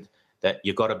understand that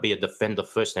you've got to be a defender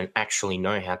first and actually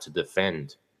know how to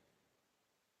defend.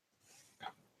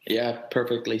 Yeah,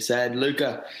 perfectly said.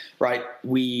 Luca, right,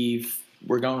 we're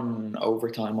going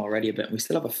overtime already a bit. We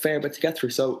still have a fair bit to get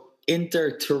through. So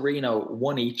Inter, Torino,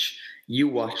 1 each. You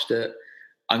watched it.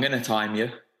 I'm going to time you.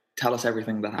 Tell us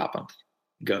everything that happened.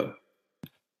 Go.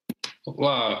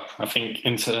 Well, I think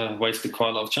Inter wasted quite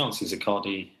a lot of chances.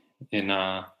 Icardi, in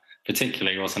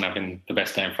particular, he wasn't having the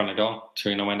best day in front of goal.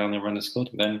 Torino went down there and scored.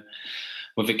 Then,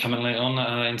 with it coming late on,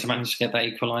 Inter managed to get that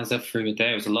equaliser through the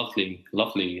day. It was a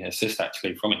lovely assist,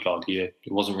 actually, from Icardi. It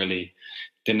wasn't really,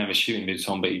 didn't have a shooting boots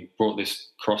on, but he brought this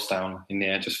cross down in the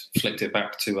air, just flicked it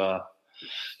back to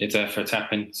it's there for a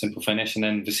tap-in, simple finish. And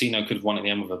then Vecino could have won at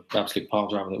the end with an absolute pile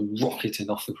driver that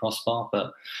rocketed off the crossbar.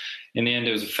 But in the end,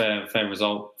 it was a fair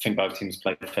result. I think both teams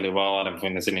played fairly well. I don't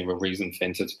think there's any real reason for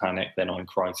Inter to panic. They're not in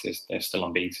crisis. They're still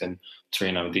unbeaten.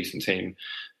 Torino, a decent team.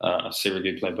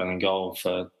 Sirigu played well in goal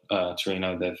for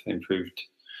Torino. They've improved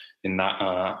in that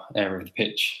area of the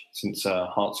pitch since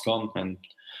Hart's gone. And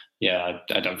yeah,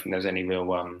 I don't think there's any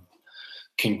real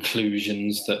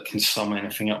conclusions that can sum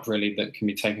anything up really that can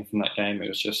be taken from that game. It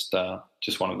was just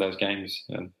one of those games.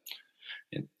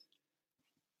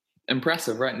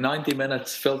 Impressive, right? 90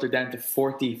 minutes filtered down to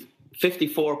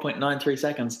 54.93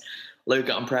 seconds.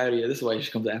 Luca, I'm proud of you. This is why you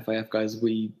should come to FIF, guys.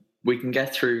 We can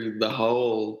get through the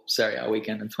whole Serie A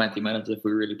weekend in 20 minutes if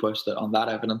we really pushed it on that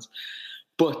evidence.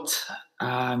 But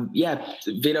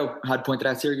Vito had pointed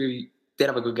out Sirigu did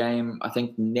have a good game. I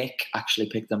think Nick actually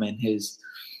picked them in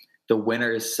the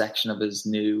winners section of his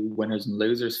new winners and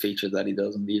losers feature that he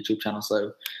does on the YouTube channel.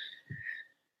 So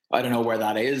I don't know where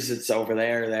that is. It's over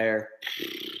there.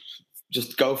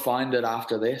 Just go find it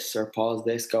after this, or pause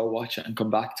this, go watch it and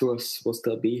come back to us. We'll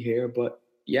still be here. But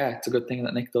yeah, it's a good thing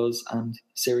that Nick does. And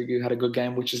Sirigu had a good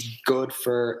game, which is good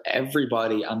for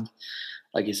everybody. And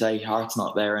like you say, Hart's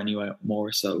not there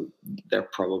anymore, so they're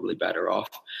probably better off.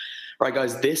 Right,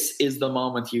 guys, this is the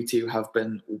moment you two have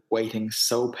been waiting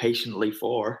so patiently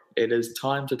for. It is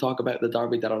time to talk about the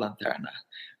Derby della Lanterna.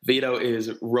 Vito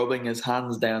is rubbing his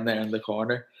hands down there in the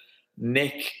corner.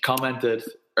 Nick commented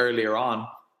earlier on,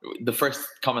 the first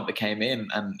comment that came in,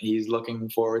 and he's looking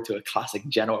forward to a classic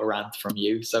Genoa rant from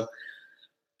you. So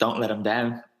don't let him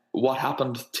down. What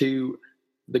happened to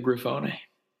the Grifone?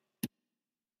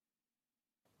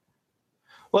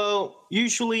 Well,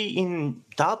 usually in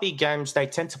derby games, they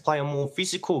tend to play a more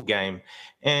physical game.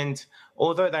 And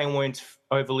although they weren't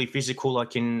overly physical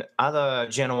like in other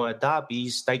Genoa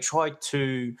derbies, they tried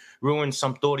to ruin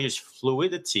Sampdoria's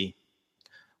fluidity.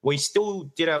 We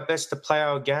still did our best to play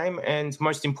our game, and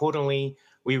most importantly,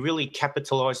 we really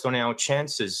capitalised on our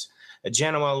chances.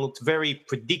 Genoa looked very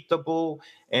predictable,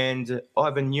 and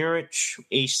Ivan Juric,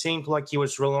 he seemed like he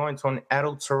was reliant on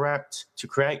Adel Taarabt to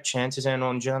create chances and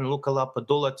on Gianluca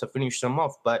Lapadula to finish them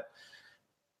off. But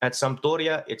at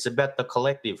Sampdoria, it's about the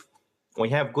collective. We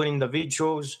have good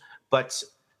individuals, but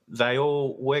they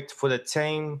all worked for the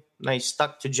team. They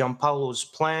stuck to Giampaolo's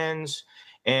plans,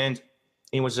 and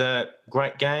it was a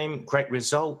great game, great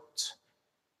result.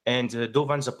 And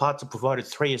Duvan Zapata provided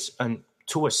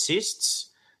 2 assists.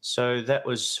 So that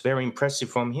was very impressive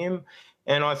from him.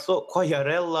 And I thought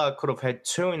Quagliarella could have had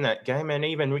 2 in that game. And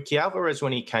even Ricky Alvarez,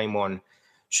 when he came on,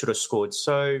 should have scored.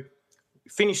 So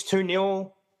finished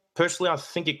 2-0. Personally, I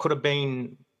think it could have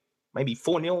been maybe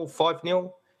 4-0,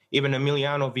 5-0. Even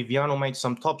Emiliano Viviano made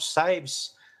some top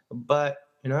saves. But,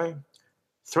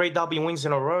 3 derby wins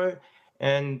in a row.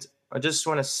 And I just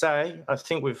want to say, I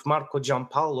think with Marco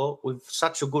Giampaolo, with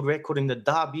such a good record in the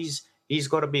derbies, he's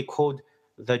got to be called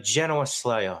the Genoa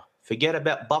Slayer. Forget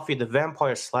about Buffy the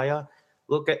Vampire Slayer.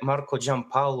 Look at Marco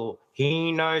Giampaolo.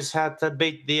 He knows how to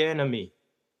beat the enemy.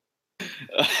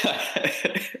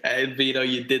 Vito,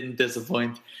 you didn't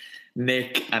disappoint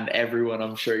Nick and everyone.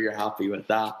 I'm sure you're happy with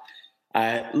that.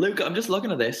 Luca, I'm just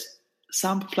looking at this.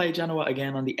 Samp play Genoa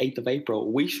again on the 8th of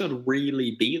April. We should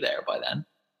really be there by then.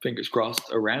 Fingers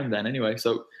crossed, around then anyway.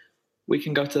 So we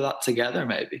can go to that together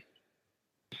maybe.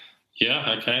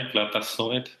 Yeah, okay. Glad that's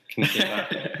sorted. Can see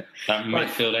that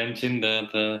midfield engine,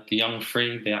 the young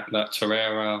three, that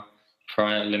Torreira,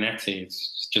 Pryor, Linetti,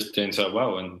 it's just doing so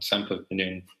well. And Samp have been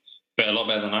doing a lot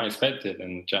better than I expected.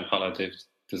 And Giampaolo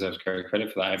deserves great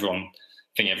credit for that. I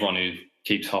think everyone who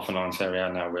keeps half an eye on Serie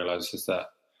A now realises that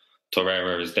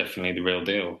Torreira is definitely the real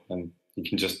deal. And he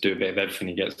can just do a bit of everything.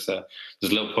 He gets there's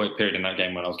a little period in that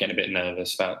game when I was getting a bit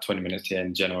nervous. About 20 minutes to the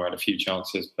end, Genoa had a few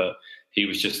chances, but he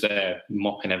was just there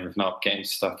mopping everything up, getting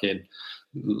stuck in.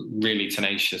 Really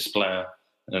tenacious player,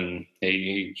 and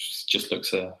he just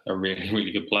looks a really,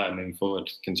 really good player moving forward,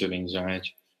 considering his young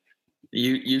age.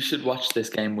 You should watch this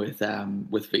game with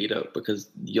Vito, because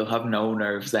you'll have no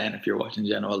nerves then if you're watching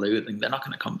Genoa losing. They're not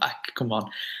going to come back. Come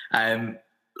on.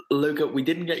 Luca, we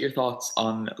didn't get your thoughts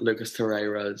on Lucas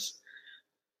Torreira's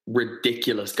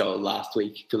ridiculous goal last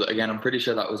week, because again, I'm pretty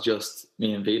sure that was just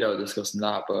me and Vito discussing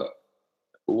that, but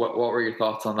what were your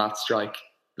thoughts on that strike,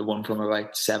 the one from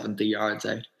about 70 yards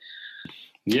out?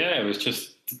 Yeah, it was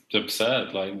just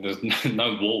absurd. Like, there's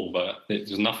no wall, but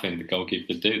there's nothing the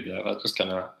goalkeeper could do. That just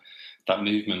kind of that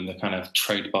movement, the kind of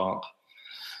trademark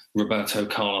Roberto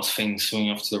Carlos thing,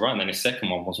 swinging off to the right. And then his second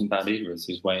one wasn't bad either, as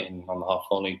he was waiting on the half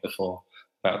volley before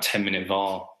about a 10-minute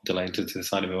VAR delay to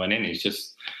decide if it went in. He's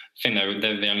just, I think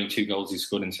they were the only 2 goals he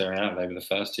scored in Serie A. They were the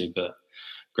first 2, but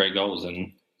great goals,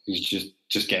 and he's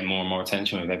just getting more and more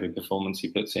attention with every performance he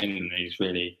puts in, and he's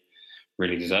really,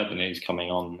 really deserving it. He's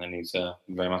coming on, and he's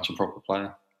very much a proper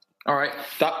player. All right,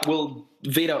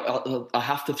 Vito, I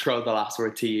have to throw the last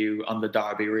word to you on the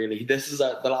derby, really. This is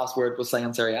the last word we'll say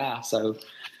on Serie A, so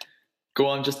go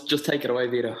on, just take it away,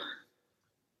 Vito.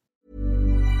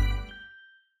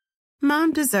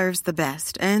 Mom deserves the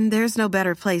best, and there's no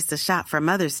better place to shop for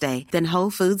Mother's Day than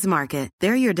Whole Foods Market.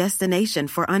 They're your destination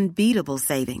for unbeatable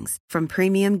savings, from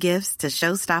premium gifts to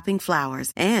show-stopping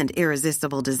flowers and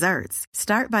irresistible desserts.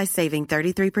 Start by saving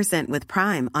 33% with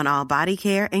Prime on all body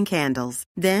care and candles.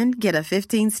 Then get a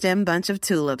 15-stem bunch of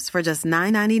tulips for just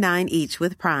 $9.99 each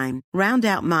with Prime. Round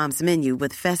out Mom's menu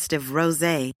with festive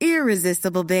rosé,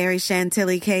 irresistible berry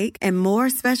chantilly cake, and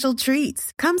more special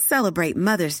treats. Come celebrate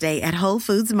Mother's Day at Whole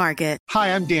Foods Market.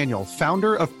 Hi, I'm Daniel,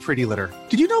 founder of Pretty Litter.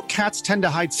 Did you know cats tend to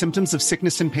hide symptoms of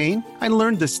sickness and pain? I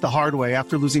learned this the hard way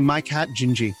after losing my cat,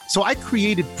 Gingy. So I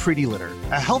created Pretty Litter,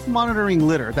 a health monitoring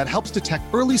litter that helps detect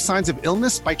early signs of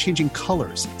illness by changing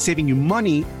colors, saving you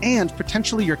money and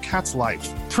potentially your cat's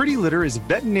life. Pretty Litter is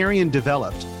veterinarian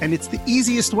developed, and it's the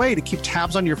easiest way to keep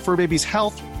tabs on your fur baby's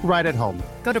health right at home.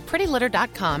 Go to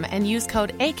prettylitter.com and use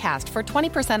code ACAST for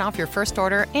 20% off your first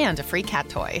order and a free cat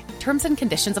toy. Terms and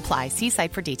conditions apply. See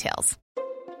site for details.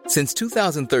 Since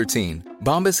 2013,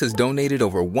 Bombas has donated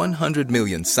over 100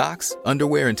 million socks,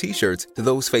 underwear, and T-shirts to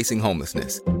those facing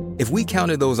homelessness. If we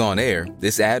counted those on air,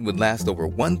 this ad would last over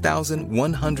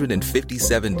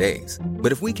 1,157 days.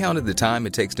 But if we counted the time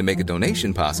it takes to make a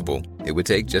donation possible, it would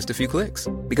take just a few clicks.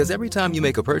 Because every time you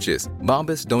make a purchase,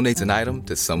 Bombas donates an item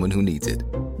to someone who needs it.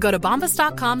 Go to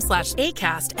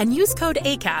bombas.com/ACAST and use code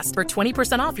ACAST for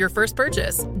 20% off your first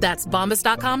purchase. That's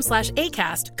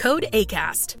bombas.com/ACAST, code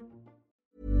ACAST.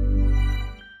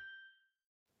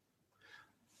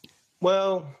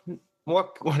 Well,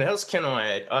 what else can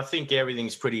I add? I think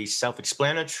everything's pretty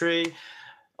self-explanatory.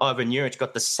 Ivan Juric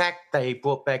got the sack. They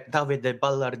brought back Davide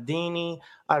Ballardini.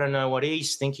 I don't know what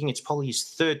he's thinking. It's probably his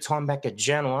third time back at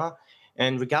Genoa.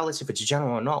 And regardless if it's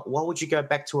Genoa or not, why would you go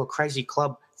back to a crazy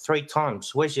club 3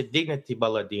 times? Where's your dignity,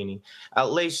 Ballardini?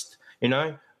 At least,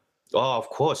 of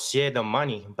course, yeah, the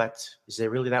money. But is there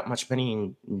really that much money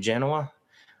in Genoa?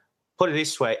 Put it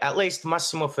this way, at least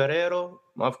Massimo Ferrero,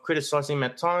 I've criticised him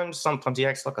at times. Sometimes he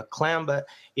acts like a clown, but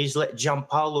he's let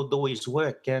Gianpaolo do his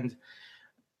work. And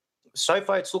so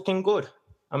far, it's looking good.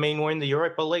 I mean, we're in the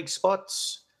Europa League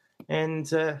spots.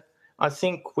 And I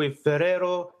think with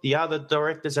Ferrero, the other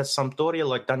directors at Sampdoria,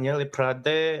 like Daniele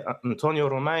Prade, Antonio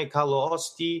Romei, Carlo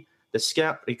Osti, the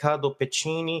scout Riccardo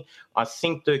Pecini, I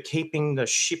think they're keeping the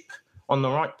ship on the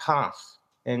right path.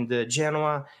 And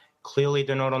Genoa, clearly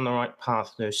they're not on the right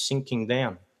path. They're sinking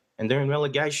down. And they're in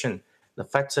relegation. The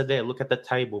facts are there. Look at the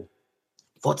table.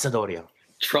 Forza Doria.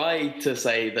 Try to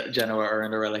say that Genoa are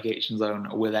in a relegation zone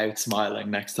without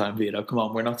smiling next time, Vito. Come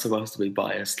on, we're not supposed to be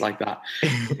biased like that.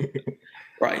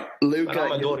 Right,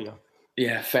 Luca.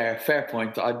 Yeah, fair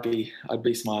point. I'd be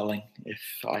smiling if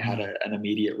I had an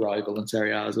immediate rival in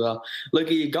Serie A as well.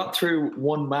 Luca, you got through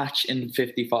one match in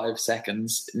 55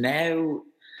 seconds. Now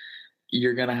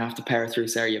you're going to have to power through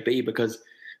Serie B, because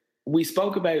we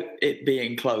spoke about it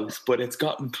being close, but it's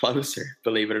gotten closer,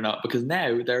 believe it or not, because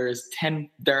now there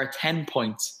are 10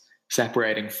 points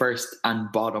separating first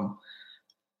and bottom.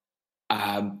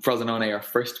 Frosinone are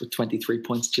first with 23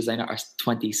 points. Cesena are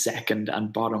 22nd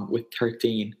and bottom with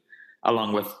 13,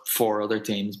 along with 4 other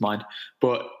teams, mind.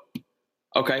 But,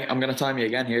 okay, I'm going to time you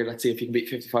again here. Let's see if you can beat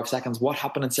 55 seconds. What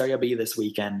happened in Serie B this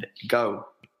weekend? Go.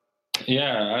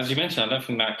 Yeah, as you mentioned, I don't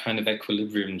think that kind of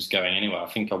equilibrium's going anywhere. I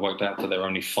think I worked out that there are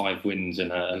only 5 wins in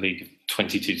a league of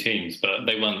 22 teams, but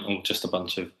they weren't all just a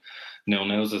bunch of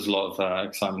 0-0s. There's a lot of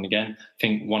excitement again. I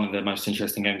think one of the most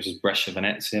interesting games was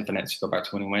Brescia-Venezia. Venezia got back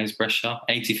to winning ways. Brescia,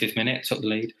 85th minute, took the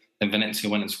lead. Then Venezia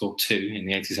went and scored 2 in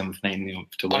the 87th minute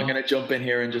to win. I'm going to jump in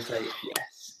here and just say,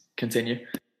 yes. Continue.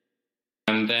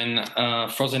 And then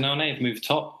Frosinone have moved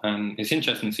top, and it's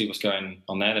interesting to see what's going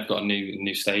on there. They've got a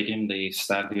new stadium, the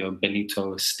Stadio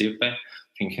Benito Stirpe. I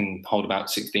think can hold about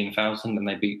 16,000, and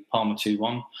they beat Parma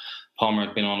 2-1. Parma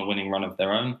had been on a winning run of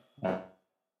their own. That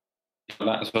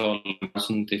as well,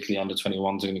 Italy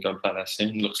under-21s are going to go and play there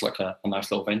soon. Looks like a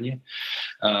nice little venue.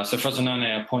 So Frosinone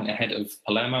are a point ahead of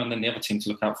Palermo, and then the other team to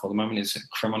look out for at the moment is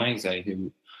Cremonese,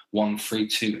 who won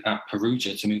 3-2 at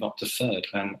Perugia to move up to 3rd.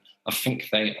 And I think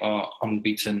they are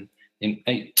unbeaten in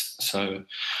 8. So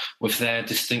with their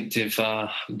distinctive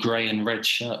grey and red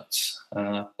shirts,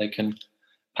 they can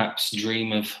perhaps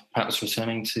dream of perhaps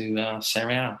returning to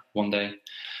Serie A one day,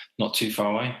 not too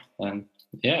far away. And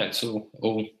yeah, it's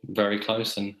all very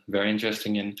close and very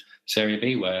interesting in Serie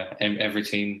B, where every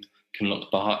team can look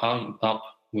up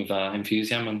with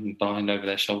enthusiasm and behind over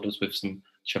their shoulders with some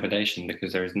trepidation,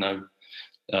 because there is no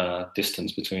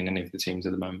distance between any of the teams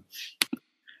at the moment.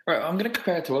 Right, I'm going to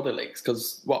compare it to other leagues,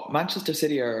 because Manchester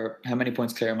City are how many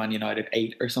points clear of Man United?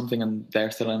 8 or something, and they're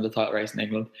still in the title race in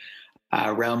England.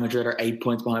 Real Madrid are 8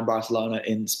 points behind Barcelona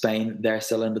in Spain. They're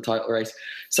still in the title race.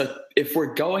 So if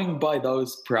we're going by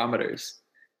those parameters,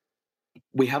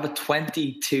 we have a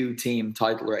 22-team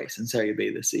title race in Serie B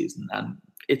this season, and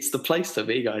it's the place to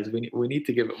be, guys. We need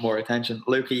to give it more attention.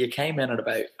 Luca, you came in at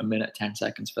about 1 minute 10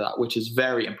 seconds for that, which is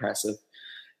very impressive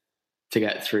to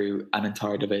get through an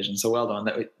entire division. So well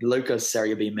done. Luca's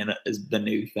Serie B minute is the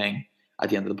new thing at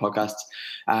the end of the podcast.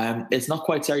 It's not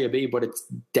quite Serie B, but it's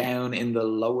down in the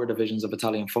lower divisions of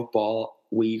Italian football.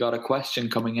 We got a question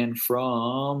coming in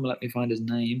from, let me find his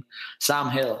name, Sam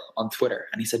Hill on Twitter.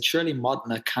 And he said, surely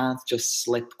Modena can't just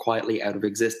slip quietly out of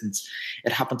existence.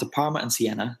 It happened to Parma and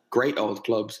Siena, great old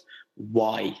clubs.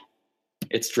 Why?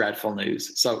 It's dreadful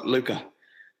news. So, Luca,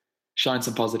 shine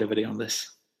some positivity on this.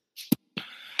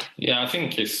 Yeah, I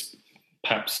think it's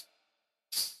perhaps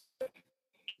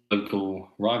local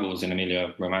rivals in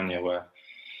Emilia-Romagna, where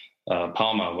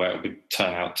Parma, where it would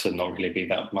turn out to not really be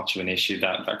that much of an issue.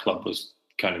 That club was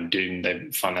kind of doomed. They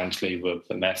financially were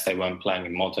a mess. They weren't playing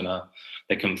in Modena.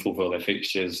 They couldn't fulfill their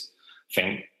fixtures. I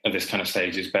think at this kind of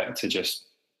stage, it's better to just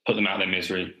put them out of their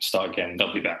misery, start again.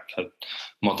 They'll be back.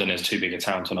 Modena is too big a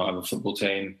town to not have a football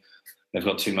team. They've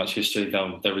got too much history.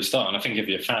 They'll restart. And I think if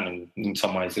you're a fan, in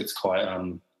some ways, it's quite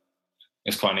an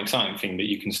exciting thing that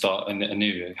you can start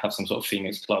anew, have some sort of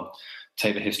Phoenix club,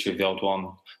 take the history of the old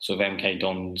one, sort of MK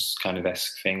Dons kind of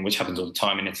esque thing, which happens all the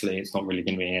time in Italy. It's not really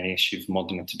going to be any issue for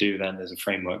Modena to do that. There's a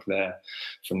framework there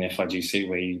from the FIGC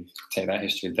where you take that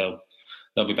history.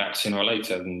 They'll be back sooner or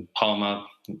later. And Parma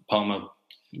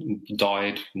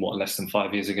died, less than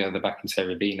 5 years ago. They're back in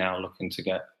Serie B now, looking to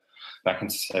get back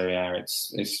into Serie A.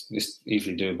 It's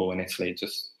easily doable in Italy.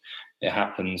 It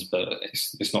happens, but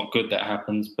it's not good that it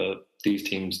happens. But these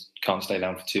teams can't stay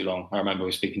down for too long. I remember we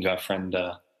were speaking to our friend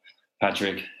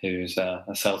Patrick, who's a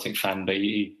Celtic fan, but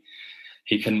he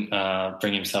couldn't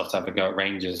bring himself to have a go at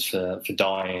Rangers for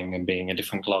dying and being a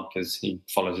different club because he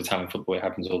follows Italian football. It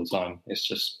happens all the time. It's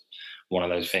just one of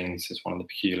those things. It's one of the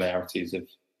peculiarities of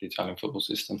the Italian football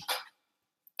system.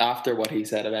 After what he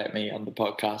said about me on the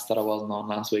podcast that I wasn't on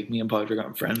last week, me and Patrick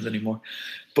aren't friends anymore.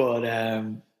 But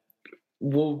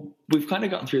well, we've kind of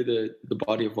gotten through the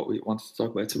body of what we wanted to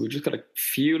talk about, so we've just got a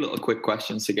few little quick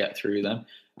questions to get through them.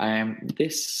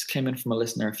 This came in from a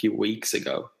listener a few weeks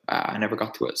ago. I never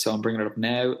got to it, so I'm bringing it up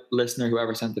now. Listener,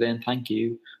 whoever sent it in, thank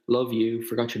you. Love you.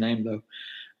 Forgot your name, though.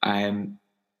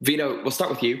 Vito, we'll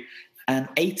start with you. An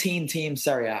 18-team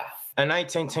Serie A. An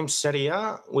 18-team Serie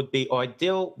A would be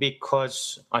ideal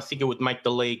because I think it would make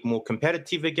the league more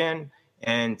competitive again.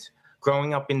 And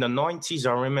growing up in the 90s,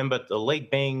 I remember the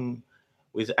league being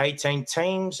with 18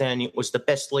 teams, and it was the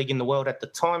best league in the world at the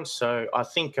time. So I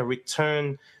think a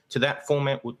return to that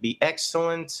format would be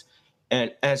excellent.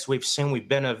 And as we've seen with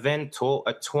Benevento,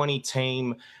 a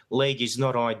 20-team league is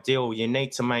not ideal. You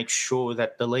need to make sure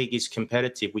that the league is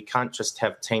competitive. We can't just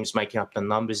have teams making up the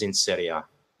numbers in Serie A.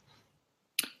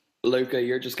 Luca,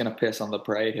 you're just going to piss on the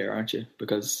parade here, aren't you?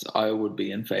 Because I would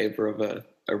be in favour of a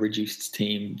reduced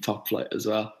team top flight as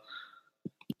well.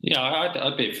 Yeah,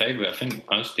 I'd be in favour of it. I think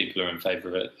most people are in favour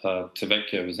of it.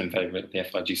 Tavecchio was in favour of the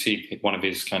FIGC. One of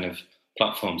his kind of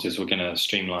platforms is we're going to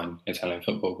streamline Italian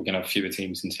football. We're going to have fewer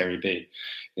teams in Serie B,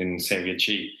 in Serie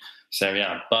C, Serie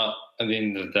A. But at the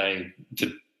end of the day,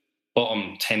 the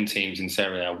bottom 10 teams in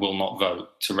Serie A will not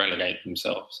vote to relegate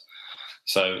themselves.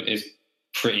 So it's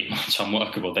pretty much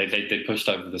unworkable. They pushed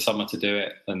over the summer to do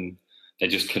it, and they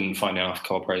just couldn't find enough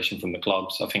cooperation from the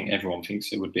clubs. I think everyone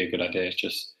thinks it would be a good idea. It's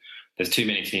just there's too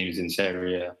many teams in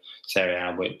Serie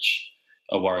A which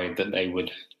are worried that they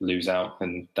would lose out,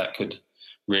 and that could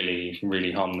really,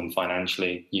 really harm them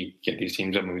financially. You get these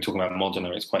teams, when we're talking about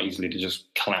Modena, it's quite easily to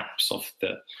just collapse off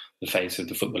the face of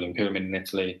the footballing pyramid in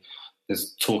Italy.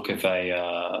 There's talk of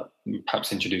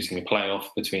perhaps introducing a playoff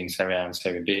between Serie A and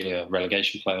Serie B, a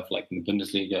relegation playoff like in the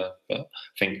Bundesliga. But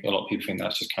I think a lot of people think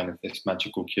that's just kind of this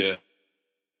magical cure.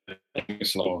 I think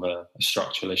it's a lot of a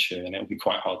structural issue, and it'll be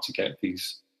quite hard to get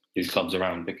these clubs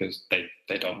around because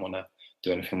they don't want to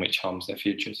do anything which harms their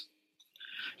futures.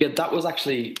 Yeah, that was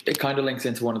actually, it kind of links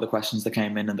into one of the questions that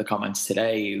came in the comments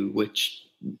today, which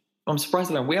I'm surprised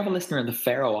to learn. We have a listener in the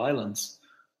Faroe Islands.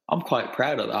 I'm quite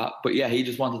proud of that. But yeah, he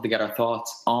just wanted to get our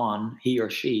thoughts on, he or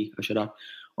she, I should have,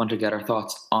 want to get our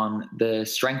thoughts on the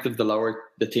strength of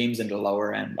the teams in the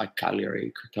lower end, like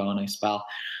Cagliari, Crotone, Spal.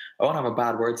 I won't have a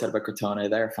bad word said about Crotone.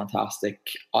 They're fantastic.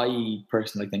 I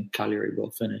personally think Cagliari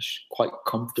will finish quite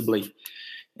comfortably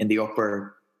in the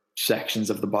upper sections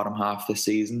of the bottom half this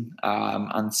season.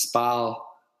 And Spal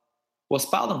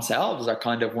themselves are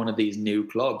kind of one of these new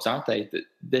clubs, aren't they?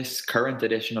 This current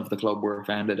edition of the club were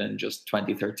founded in just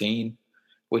 2013,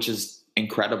 which is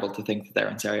incredible to think that they're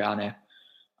in Serie A now.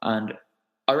 And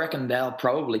I reckon they'll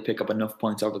probably pick up enough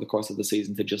points over the course of the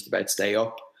season to just about stay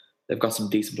up. They've got some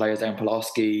decent players there,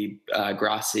 Pulaski,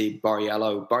 Grassi,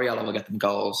 Borriello. Borriello will get them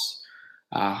goals.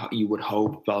 You would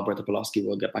hope Alberto Pulaski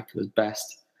will get back to his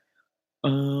best.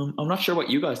 I'm not sure what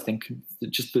you guys think.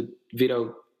 Just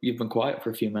Vito, you've been quiet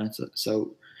for a few minutes.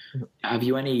 So have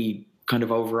you any kind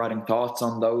of overriding thoughts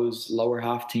on those lower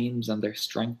half teams and their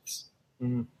strengths?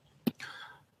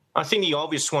 I think the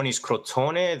obvious one is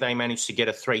Crotone. They managed to get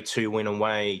a 3-2 win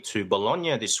away to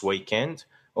Bologna this weekend,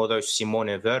 although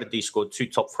Simone Verdi scored 2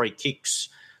 top free kicks.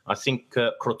 I think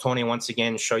Crotone once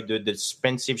again showed the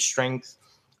defensive strength,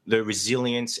 the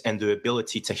resilience and the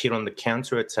ability to hit on the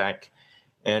counter-attack.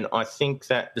 And I think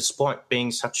that despite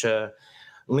being such a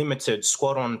limited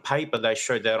squad on paper, they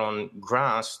showed that on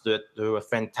grass that they're a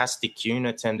fantastic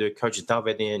unit, and their coach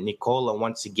Davide Nicola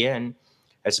once again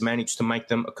has managed to make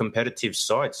them a competitive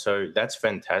side. So that's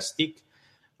fantastic.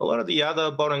 A lot of the other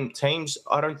bottom teams,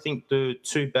 I don't think they're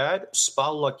too bad.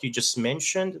 Spal, like you just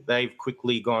mentioned, they've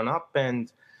quickly gone up,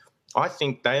 and I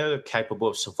think they are capable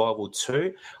of survival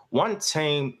too. One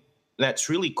team that's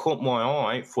really caught my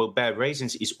eye for bad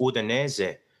reasons is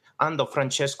Udinese. Under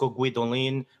Francesco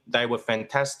Guidolin, they were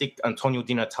fantastic. Antonio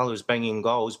Di Natale was banging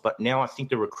goals, but now I think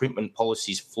the recruitment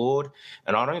policy is flawed,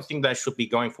 and I don't think they should be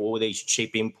going for all these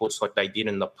cheap imports like they did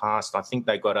in the past. I think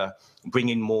they got to bring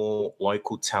in more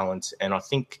local talent, and I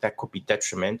think that could be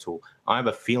detrimental. I have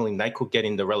a feeling they could get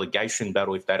in the relegation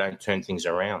battle if they don't turn things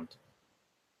around.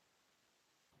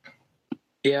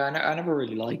 Yeah, I never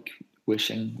really like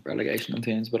wishing relegation on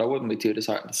teams, but I wouldn't be too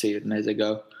disheartened to see Udinese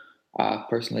go.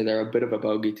 Personally, they're a bit of a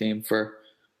bogey team for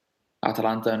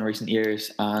Atalanta in recent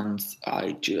years, and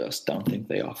I just don't think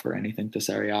they offer anything to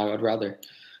Serie A. I'd rather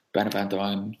Benevento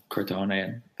and Crotone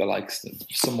and the likes of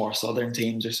some more southern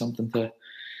teams or something to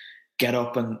get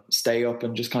up and stay up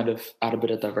and just kind of add a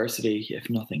bit of diversity, if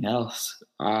nothing else.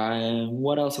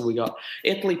 What else have we got?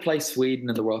 Italy play Sweden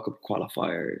in the World Cup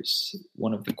qualifiers.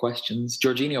 One of the questions.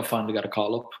 Jorginho finally got a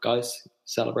call up, guys.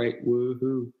 Celebrate.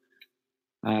 Woohoo.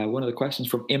 One of the questions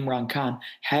from Imran Khan.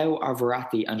 How are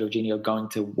Verratti and Jorginho going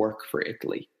to work for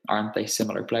Italy? Aren't they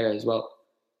similar players? Well,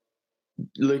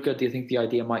 Luca, do you think the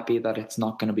idea might be that it's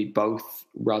not going to be both,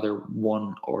 rather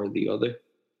one or the other?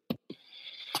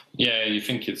 Yeah, you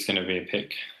think it's going to be a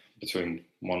pick between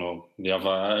one or the other.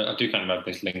 I do kind of have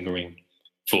this lingering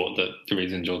thought that the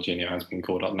reason Jorginho has been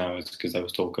called up now is because there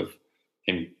was talk of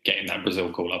him getting that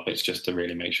Brazil call up. It's just to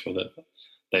really make sure that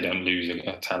they don't lose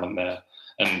a talent there.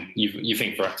 And you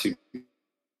think Verratti,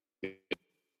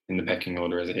 in the pecking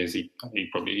order as it is, he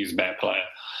probably is a better player.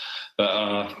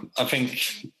 But I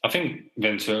think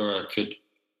Ventura could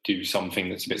do something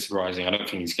that's a bit surprising. I don't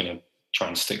think he's going to try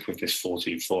and stick with this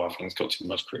 4-2-4. I think it's got too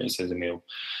much criticism. He'll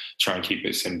try and keep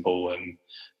it simple and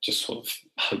just sort of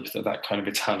hope that kind of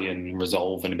Italian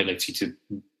resolve and ability to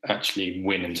actually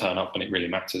win and turn up when it really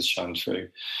matters shines through.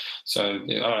 So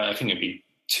I think it'd be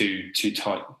two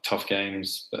tight, tough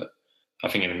games, but I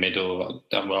think in the middle,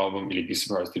 I wouldn't really be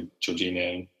surprised if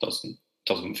Jorginho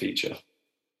doesn't feature.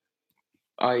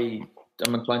 I'm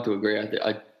inclined to agree.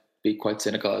 I'd be quite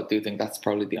cynical. I do think that's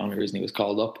probably the only reason he was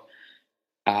called up.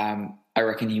 I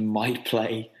reckon he might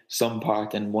play some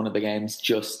part in one of the games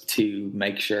just to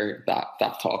make sure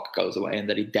that talk goes away and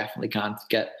that he definitely can't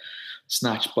get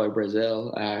snatched by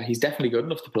Brazil. He's definitely good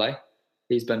enough to play.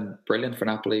 He's been brilliant for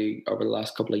Napoli over the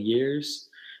last couple of years.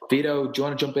 Vito, do you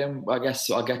want to jump in? I guess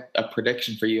I'll get a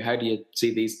prediction for you. How do you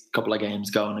see these couple of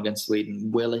games going against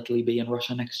Sweden? Will Italy be in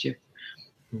Russia next year?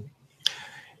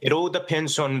 It all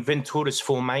depends on Ventura's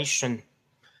formation.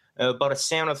 By the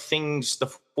sound of things, the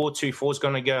 4-2-4 is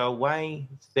going to go away.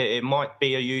 There might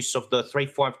be a use of the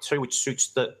 3-5-2, which suits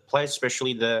the players,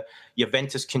 especially the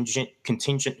Juventus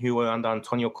contingent who are under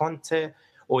Antonio Conte,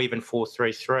 or even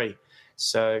 4-3-3.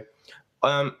 So,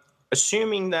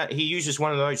 assuming that he uses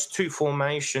one of those two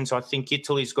formations, I think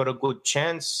Italy's got a good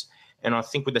chance. And I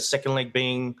think with the second leg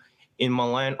being in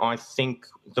Milan, I think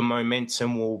the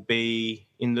momentum will be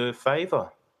in their favour.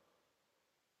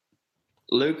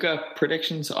 Luca,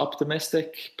 predictions,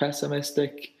 optimistic,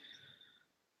 pessimistic?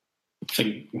 I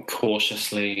think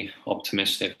cautiously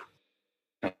optimistic.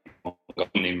 I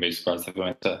wouldn't even be surprised if they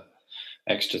went to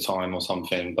extra time or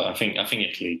something. But I think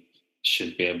Italy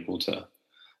should be able to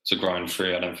grind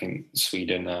through. I don't think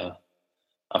Sweden.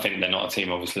 I think they're not a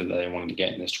team, obviously, that they wanted to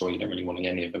get in this draw. You don't really want to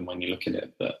get any of them when you look at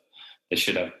it, but they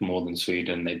should have more than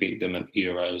Sweden. They beat them at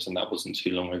Euros, and that wasn't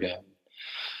too long ago.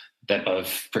 They're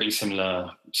both pretty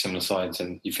similar sides,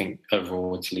 and you think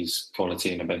overall Italy's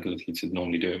quality and ability to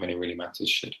normally do it when it really matters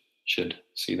should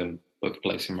see them book a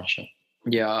place in Russia.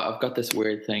 Yeah, I've got this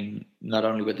weird thing, not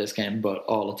only with this game, but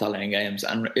all Italian games.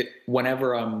 And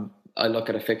whenever I look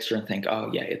at a fixture and think,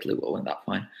 oh yeah, Italy will win that,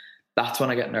 fine. That's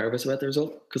when I get nervous about the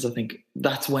result, because I think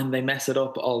that's when they mess it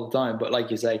up all the time. But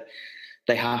like you say,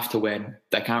 they have to win.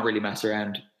 They can't really mess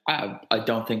around. I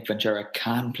don't think Ventura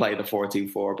can play the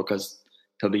 4-2-4 because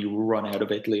he'll be run out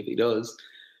of Italy if he does.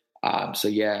 So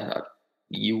yeah,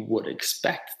 you would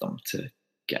expect them to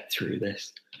get through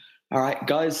this. All right,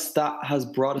 guys, that has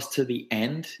brought us to the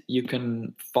end. You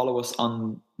can follow us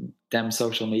on them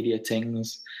social media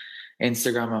things,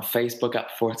 Instagram and Facebook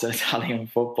at Forza Italian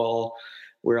Football.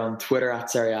 We're on Twitter at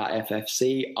Serie A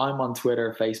FFC. I'm on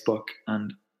Twitter, Facebook,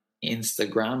 and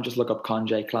Instagram. Just look up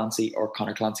Conjay Clancy or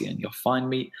Connor Clancy and you'll find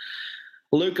me.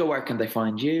 Luca, where can they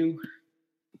find you?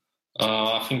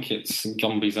 I think it's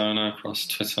Gombizona across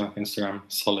Twitter, Instagram.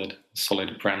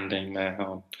 Solid branding there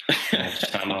on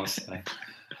channels. So.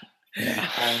 Yeah.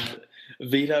 And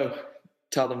Vito,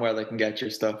 tell them where they can get your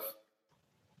stuff.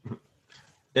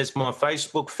 There's my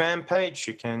Facebook fan page.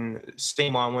 You can see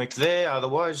my work there.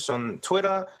 Otherwise, on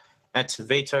Twitter, at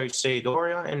Vito C.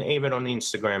 Doria, and even on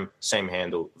Instagram, same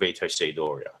handle, Vito C.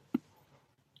 Doria.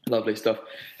 Lovely stuff.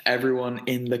 Everyone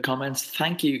in the comments,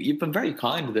 thank you. You've been very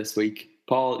kind this week.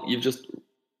 Paul, you've just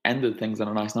ended things on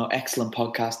a nice note. Excellent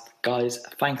podcast, guys.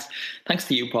 Thanks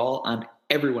to you, Paul, and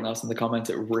everyone else in the comments.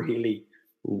 It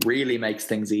really makes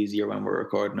things easier when we're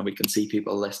recording and we can see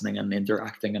people listening and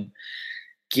interacting and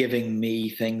giving me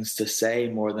things to say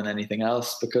more than anything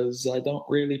else, because I don't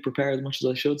really prepare as much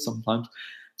as I should sometimes.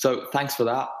 So thanks for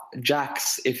that.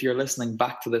 Jax, if you're listening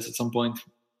back to this at some point,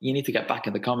 you need to get back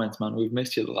in the comments, man. We've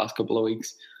missed you the last couple of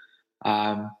weeks.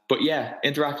 But yeah,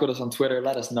 interact with us on Twitter.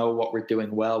 Let us know what we're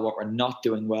doing well, what we're not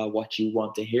doing well, what you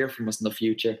want to hear from us in the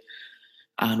future,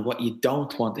 and what you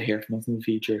don't want to hear from us in the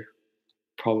future,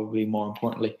 probably more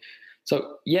importantly.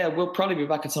 So yeah, we'll probably be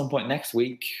back at some point next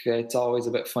week. It's always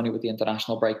a bit funny with the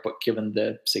international break, but given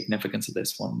the significance of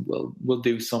this one, we'll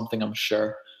do something, I'm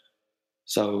sure.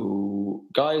 So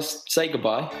guys, say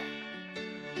goodbye.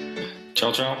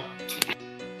 Ciao, ciao.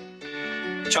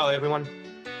 Ciao, everyone.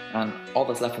 And all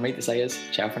that's left for me to say is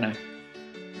ciao for now.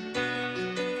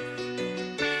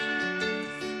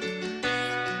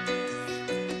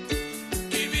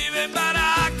 Chi vive in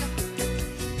baracca,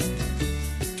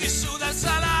 chi suda il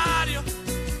salario,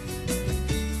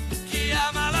 chi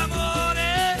ama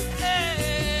l'amore,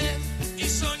 i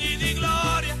sogni di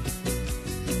gloria,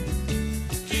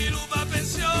 chi ruba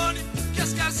pensioni, chi ha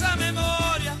scarsa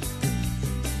memoria,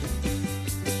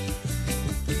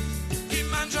 chi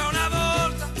mangia una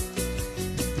volta,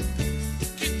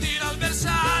 chi tira al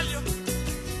bersaglio,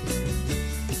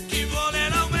 chi vuole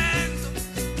l'aumento,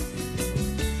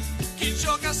 chi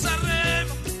gioca a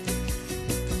Sanremo,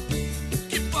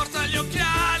 chi porta gli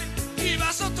occhiali, chi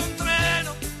va sotto un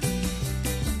treno,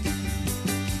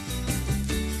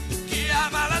 chi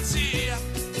ama la zia,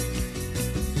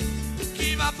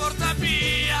 chi va a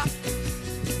Portapia,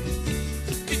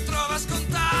 chi trova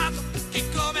scontato, chi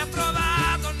come ha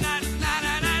trovato, na, na,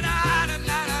 na, na, na,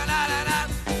 na, na, na, na.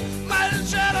 Ma il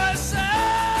cielo è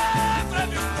sempre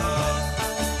più blu,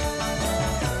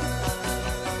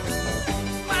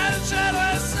 ma il cielo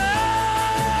è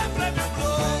sempre più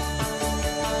blu.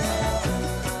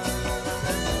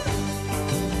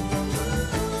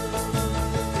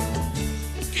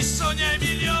 Chi sogna i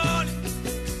milioni,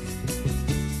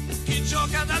 chi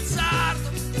gioca d'azzardo,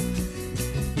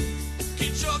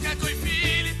 chi gioca coi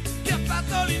fili, chi ha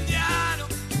fatto l'indiano,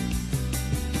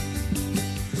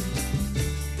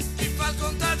 chi fa il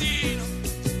contadino,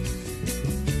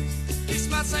 chi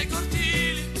smazza i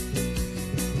cortili,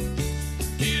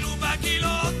 chi ruba, chi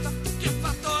lotta, chi ha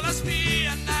fatto la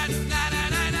spia, na, na, na,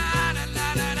 na, na, na,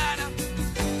 na, na, na, na.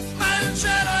 Ma il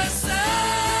cielo è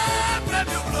sempre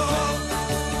più blu,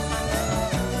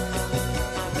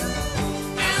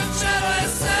 il cielo è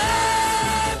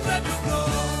sempre più blu.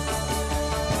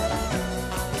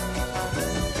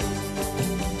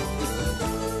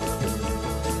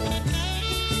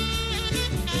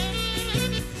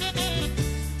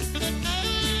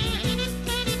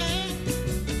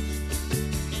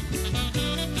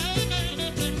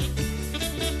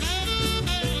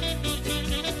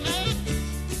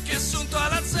 Chi è assunto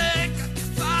alla zecca, chi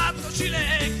ha fatto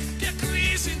cilecca, chi ha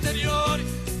crisi interiori,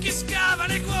 chi scava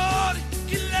nei cuori,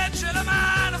 chi legge la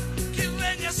mano, chi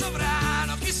regna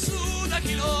sovrano, chi suda,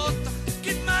 chi lotta,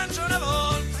 chi mangia una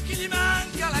volta, chi gli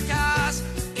manca la casa,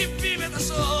 chi vive da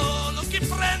solo, chi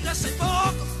prende assai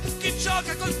poco, chi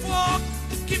gioca col fuoco,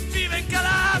 chi vive in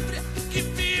Calabria, chi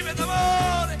vive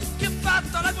d'amore, chi ha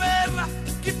fatto la guerra,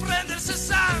 chi prende il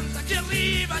 60, chi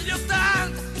arriva agli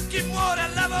 80, chi muore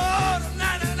al lavoro,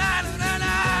 na na na na na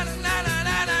na na na.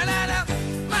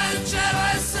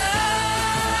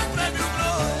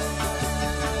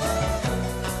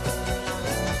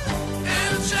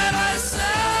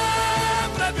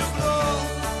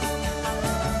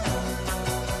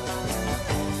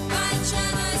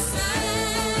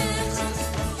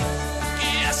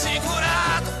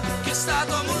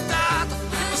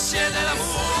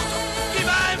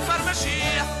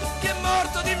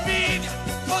 invidia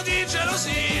o di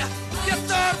gelosia, chi ha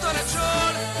torto o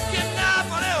ragione, chi è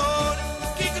Napoleone,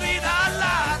 chi grida al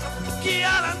ladro, chi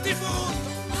ha l'antifurto,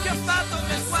 chi ha fatto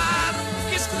del quadro,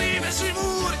 chi scrive sui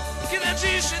muri, chi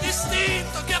reagisce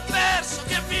distinto, chi ha perso,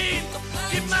 chi ha vinto,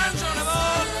 chi mangia una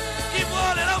volta, chi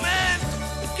vuole l'aumento,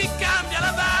 chi cambia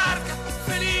la barca,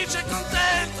 felice e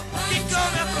contento, chi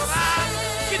come ha provato,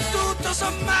 chi tutto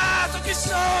sommato, chi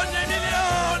sogna i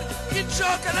milioni, chi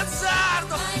gioca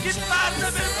d'azzardo, chi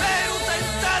parte per bevuta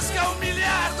in tasca 1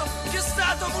 miliardo, chi è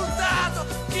stato multato,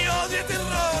 chi odia i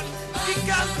terroni, chi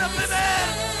canta Prever,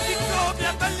 chi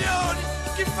copia Baglioni,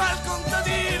 chi fa il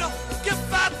contadino, chi ha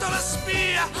fatto la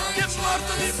spia, chi è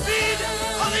morto di invidia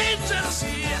o di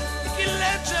gelosia, chi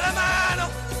legge la mano,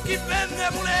 chi vende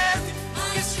amuleti,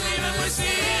 chi scrive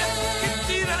poesia, chi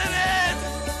tira le reti,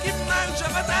 chi mangia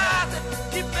patate,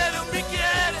 chi beve un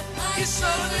bicchiere, chi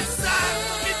solo nel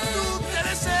santo, chi tutte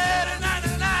le sere, na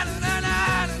na na na na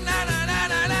na na na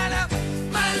na na na,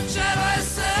 ma il cielo è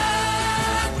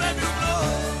sempre più blu,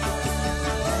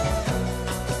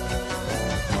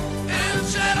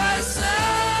 il cielo è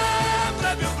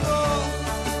sempre più blu,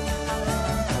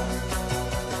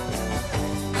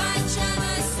 ma il cielo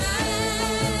è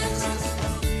sempre,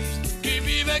 chi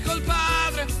vive col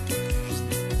padre,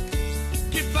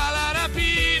 chi fa la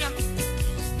rapina,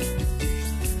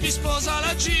 chi sposa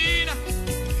la Cina,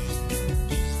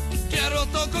 chi ha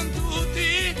rotto con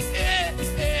tutti,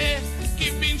 chi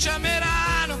vince a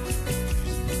Merano,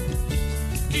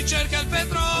 chi cerca il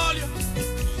petrolio,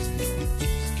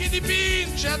 chi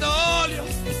dipinge ad olio,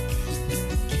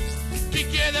 chi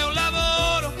chiede un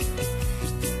lavoro,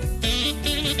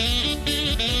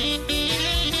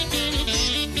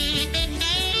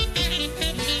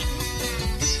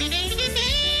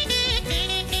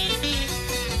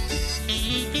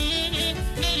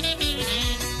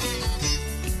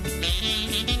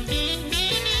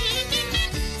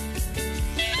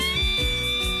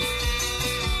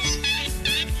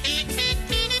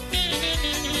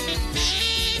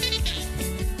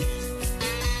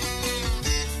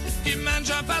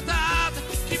 patate,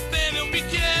 chi beve un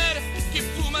bicchiere, chi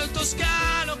fuma il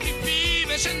toscano, chi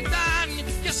vive 100 anni,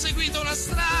 chi ha seguito una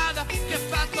strada, chi ha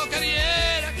fatto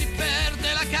carriera, chi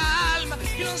perde la calma,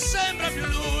 chi non sembra più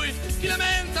lui, chi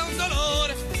lamenta un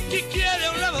dolore, chi chiede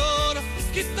un lavoro,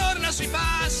 chi torna sui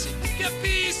passi, chi ha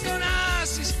visto un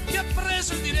assist, chi ha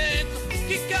preso il diretto,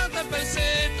 chi canta il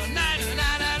pezzetto, na na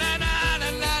na na na na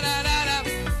na na na na,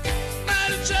 ma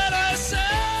il cielo è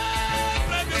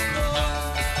sempre più blu.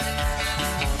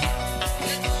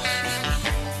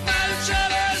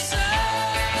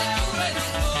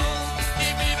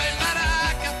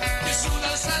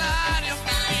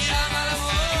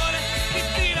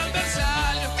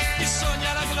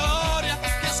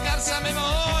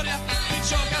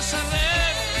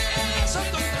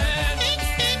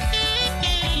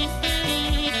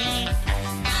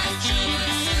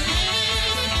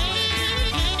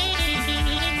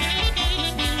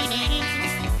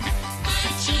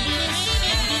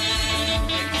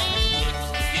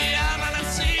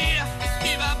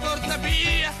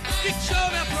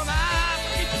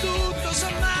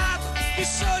 Chi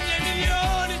sogna i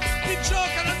milioni, chi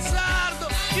gioca d'azzardo,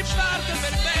 chi parte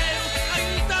per bene, ha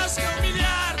in tasca 1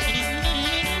 miliardo.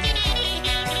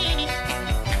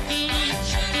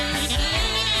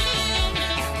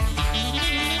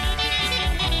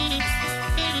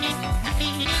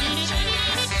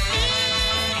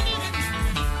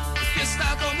 Chi è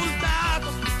stato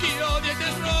multato, chi odia i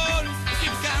terrori, chi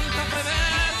canta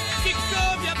Prever, chi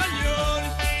copia Baglioni,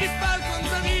 chi fa il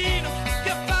contadino, chi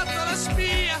ha fatto la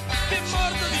spia, chi è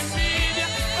morto di invidia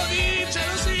o di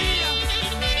gelosia.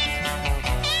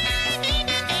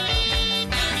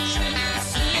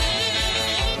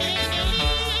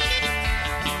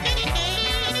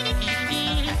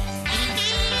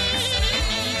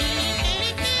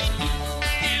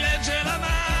 Chi legge la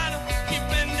mano, chi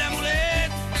vende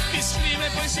amuleti, chi scrive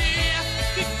poesia,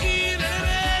 chi tira le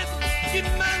reti, chi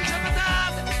mangia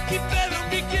patate, chi beve un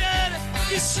bicchiere,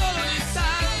 chi solo ogni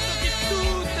tanto, chi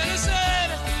tutte le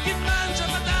sere, chi mangia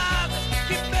patate,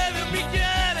 chi beve un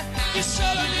bicchiere, chi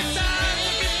solo ogni tanto,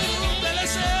 chi tutte le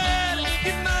sere,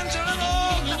 chi mangia una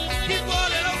volta, chi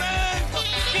vuole l'aumento,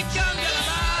 chi cambia la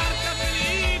barca,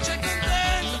 felice e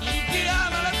contento, chi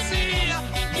ama la zia,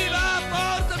 chi va a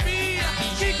porta via,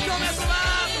 chi come ha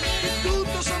trovato, chi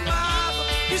tutto sommato,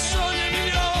 chi sogna i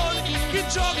milioni, chi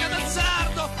gioca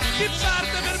d'azzardo, chi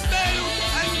parte per Beirut,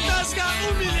 ha in tasca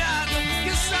 1 miliardo, chi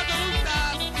è stato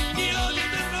multato, chi odia i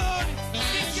terrori,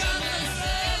 chi canta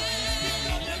Prever, chi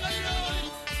copia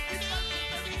Baglioni, chi fa il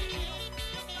contadino,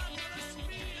 chi ha fatto la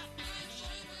spia, chi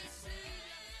scende in Siria,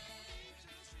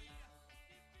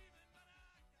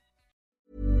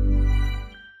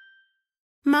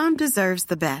 Mom deserves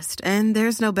the best, and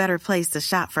there's no better place to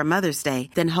shop for Mother's Day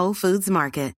than Whole Foods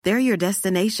Market. They're your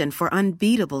destination for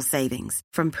unbeatable savings,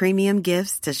 from premium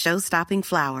gifts to show-stopping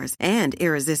flowers and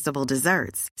irresistible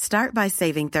desserts. Start by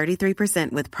saving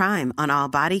 33% with Prime on all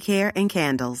body care and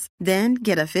candles. Then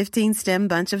get a 15-stem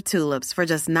bunch of tulips for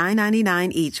just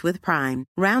 $9.99 each with Prime.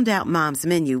 Round out Mom's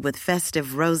menu with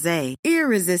festive rosé,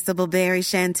 irresistible berry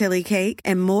chantilly cake,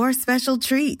 and more special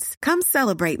treats. Come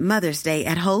celebrate Mother's Day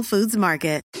at Whole Foods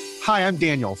Market. Hi, I'm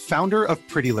Daniel, founder of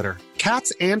Pretty Litter.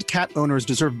 Cats and cat owners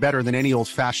deserve better than any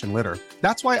old-fashioned litter.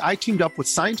 That's why I teamed up with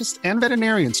scientists and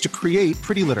veterinarians to create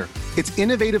Pretty Litter. Its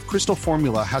innovative crystal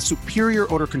formula has superior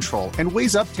odor control and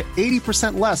weighs up to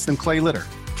 80% less than clay litter.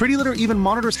 Pretty Litter even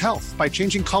monitors health by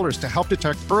changing colors to help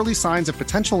detect early signs of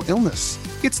potential illness.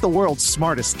 It's the world's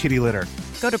smartest kitty litter.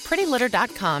 Go to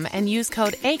prettylitter.com and use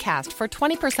code ACAST for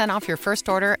 20% off your first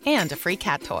order and a free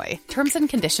cat toy. Terms and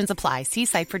conditions apply. See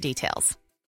site for details.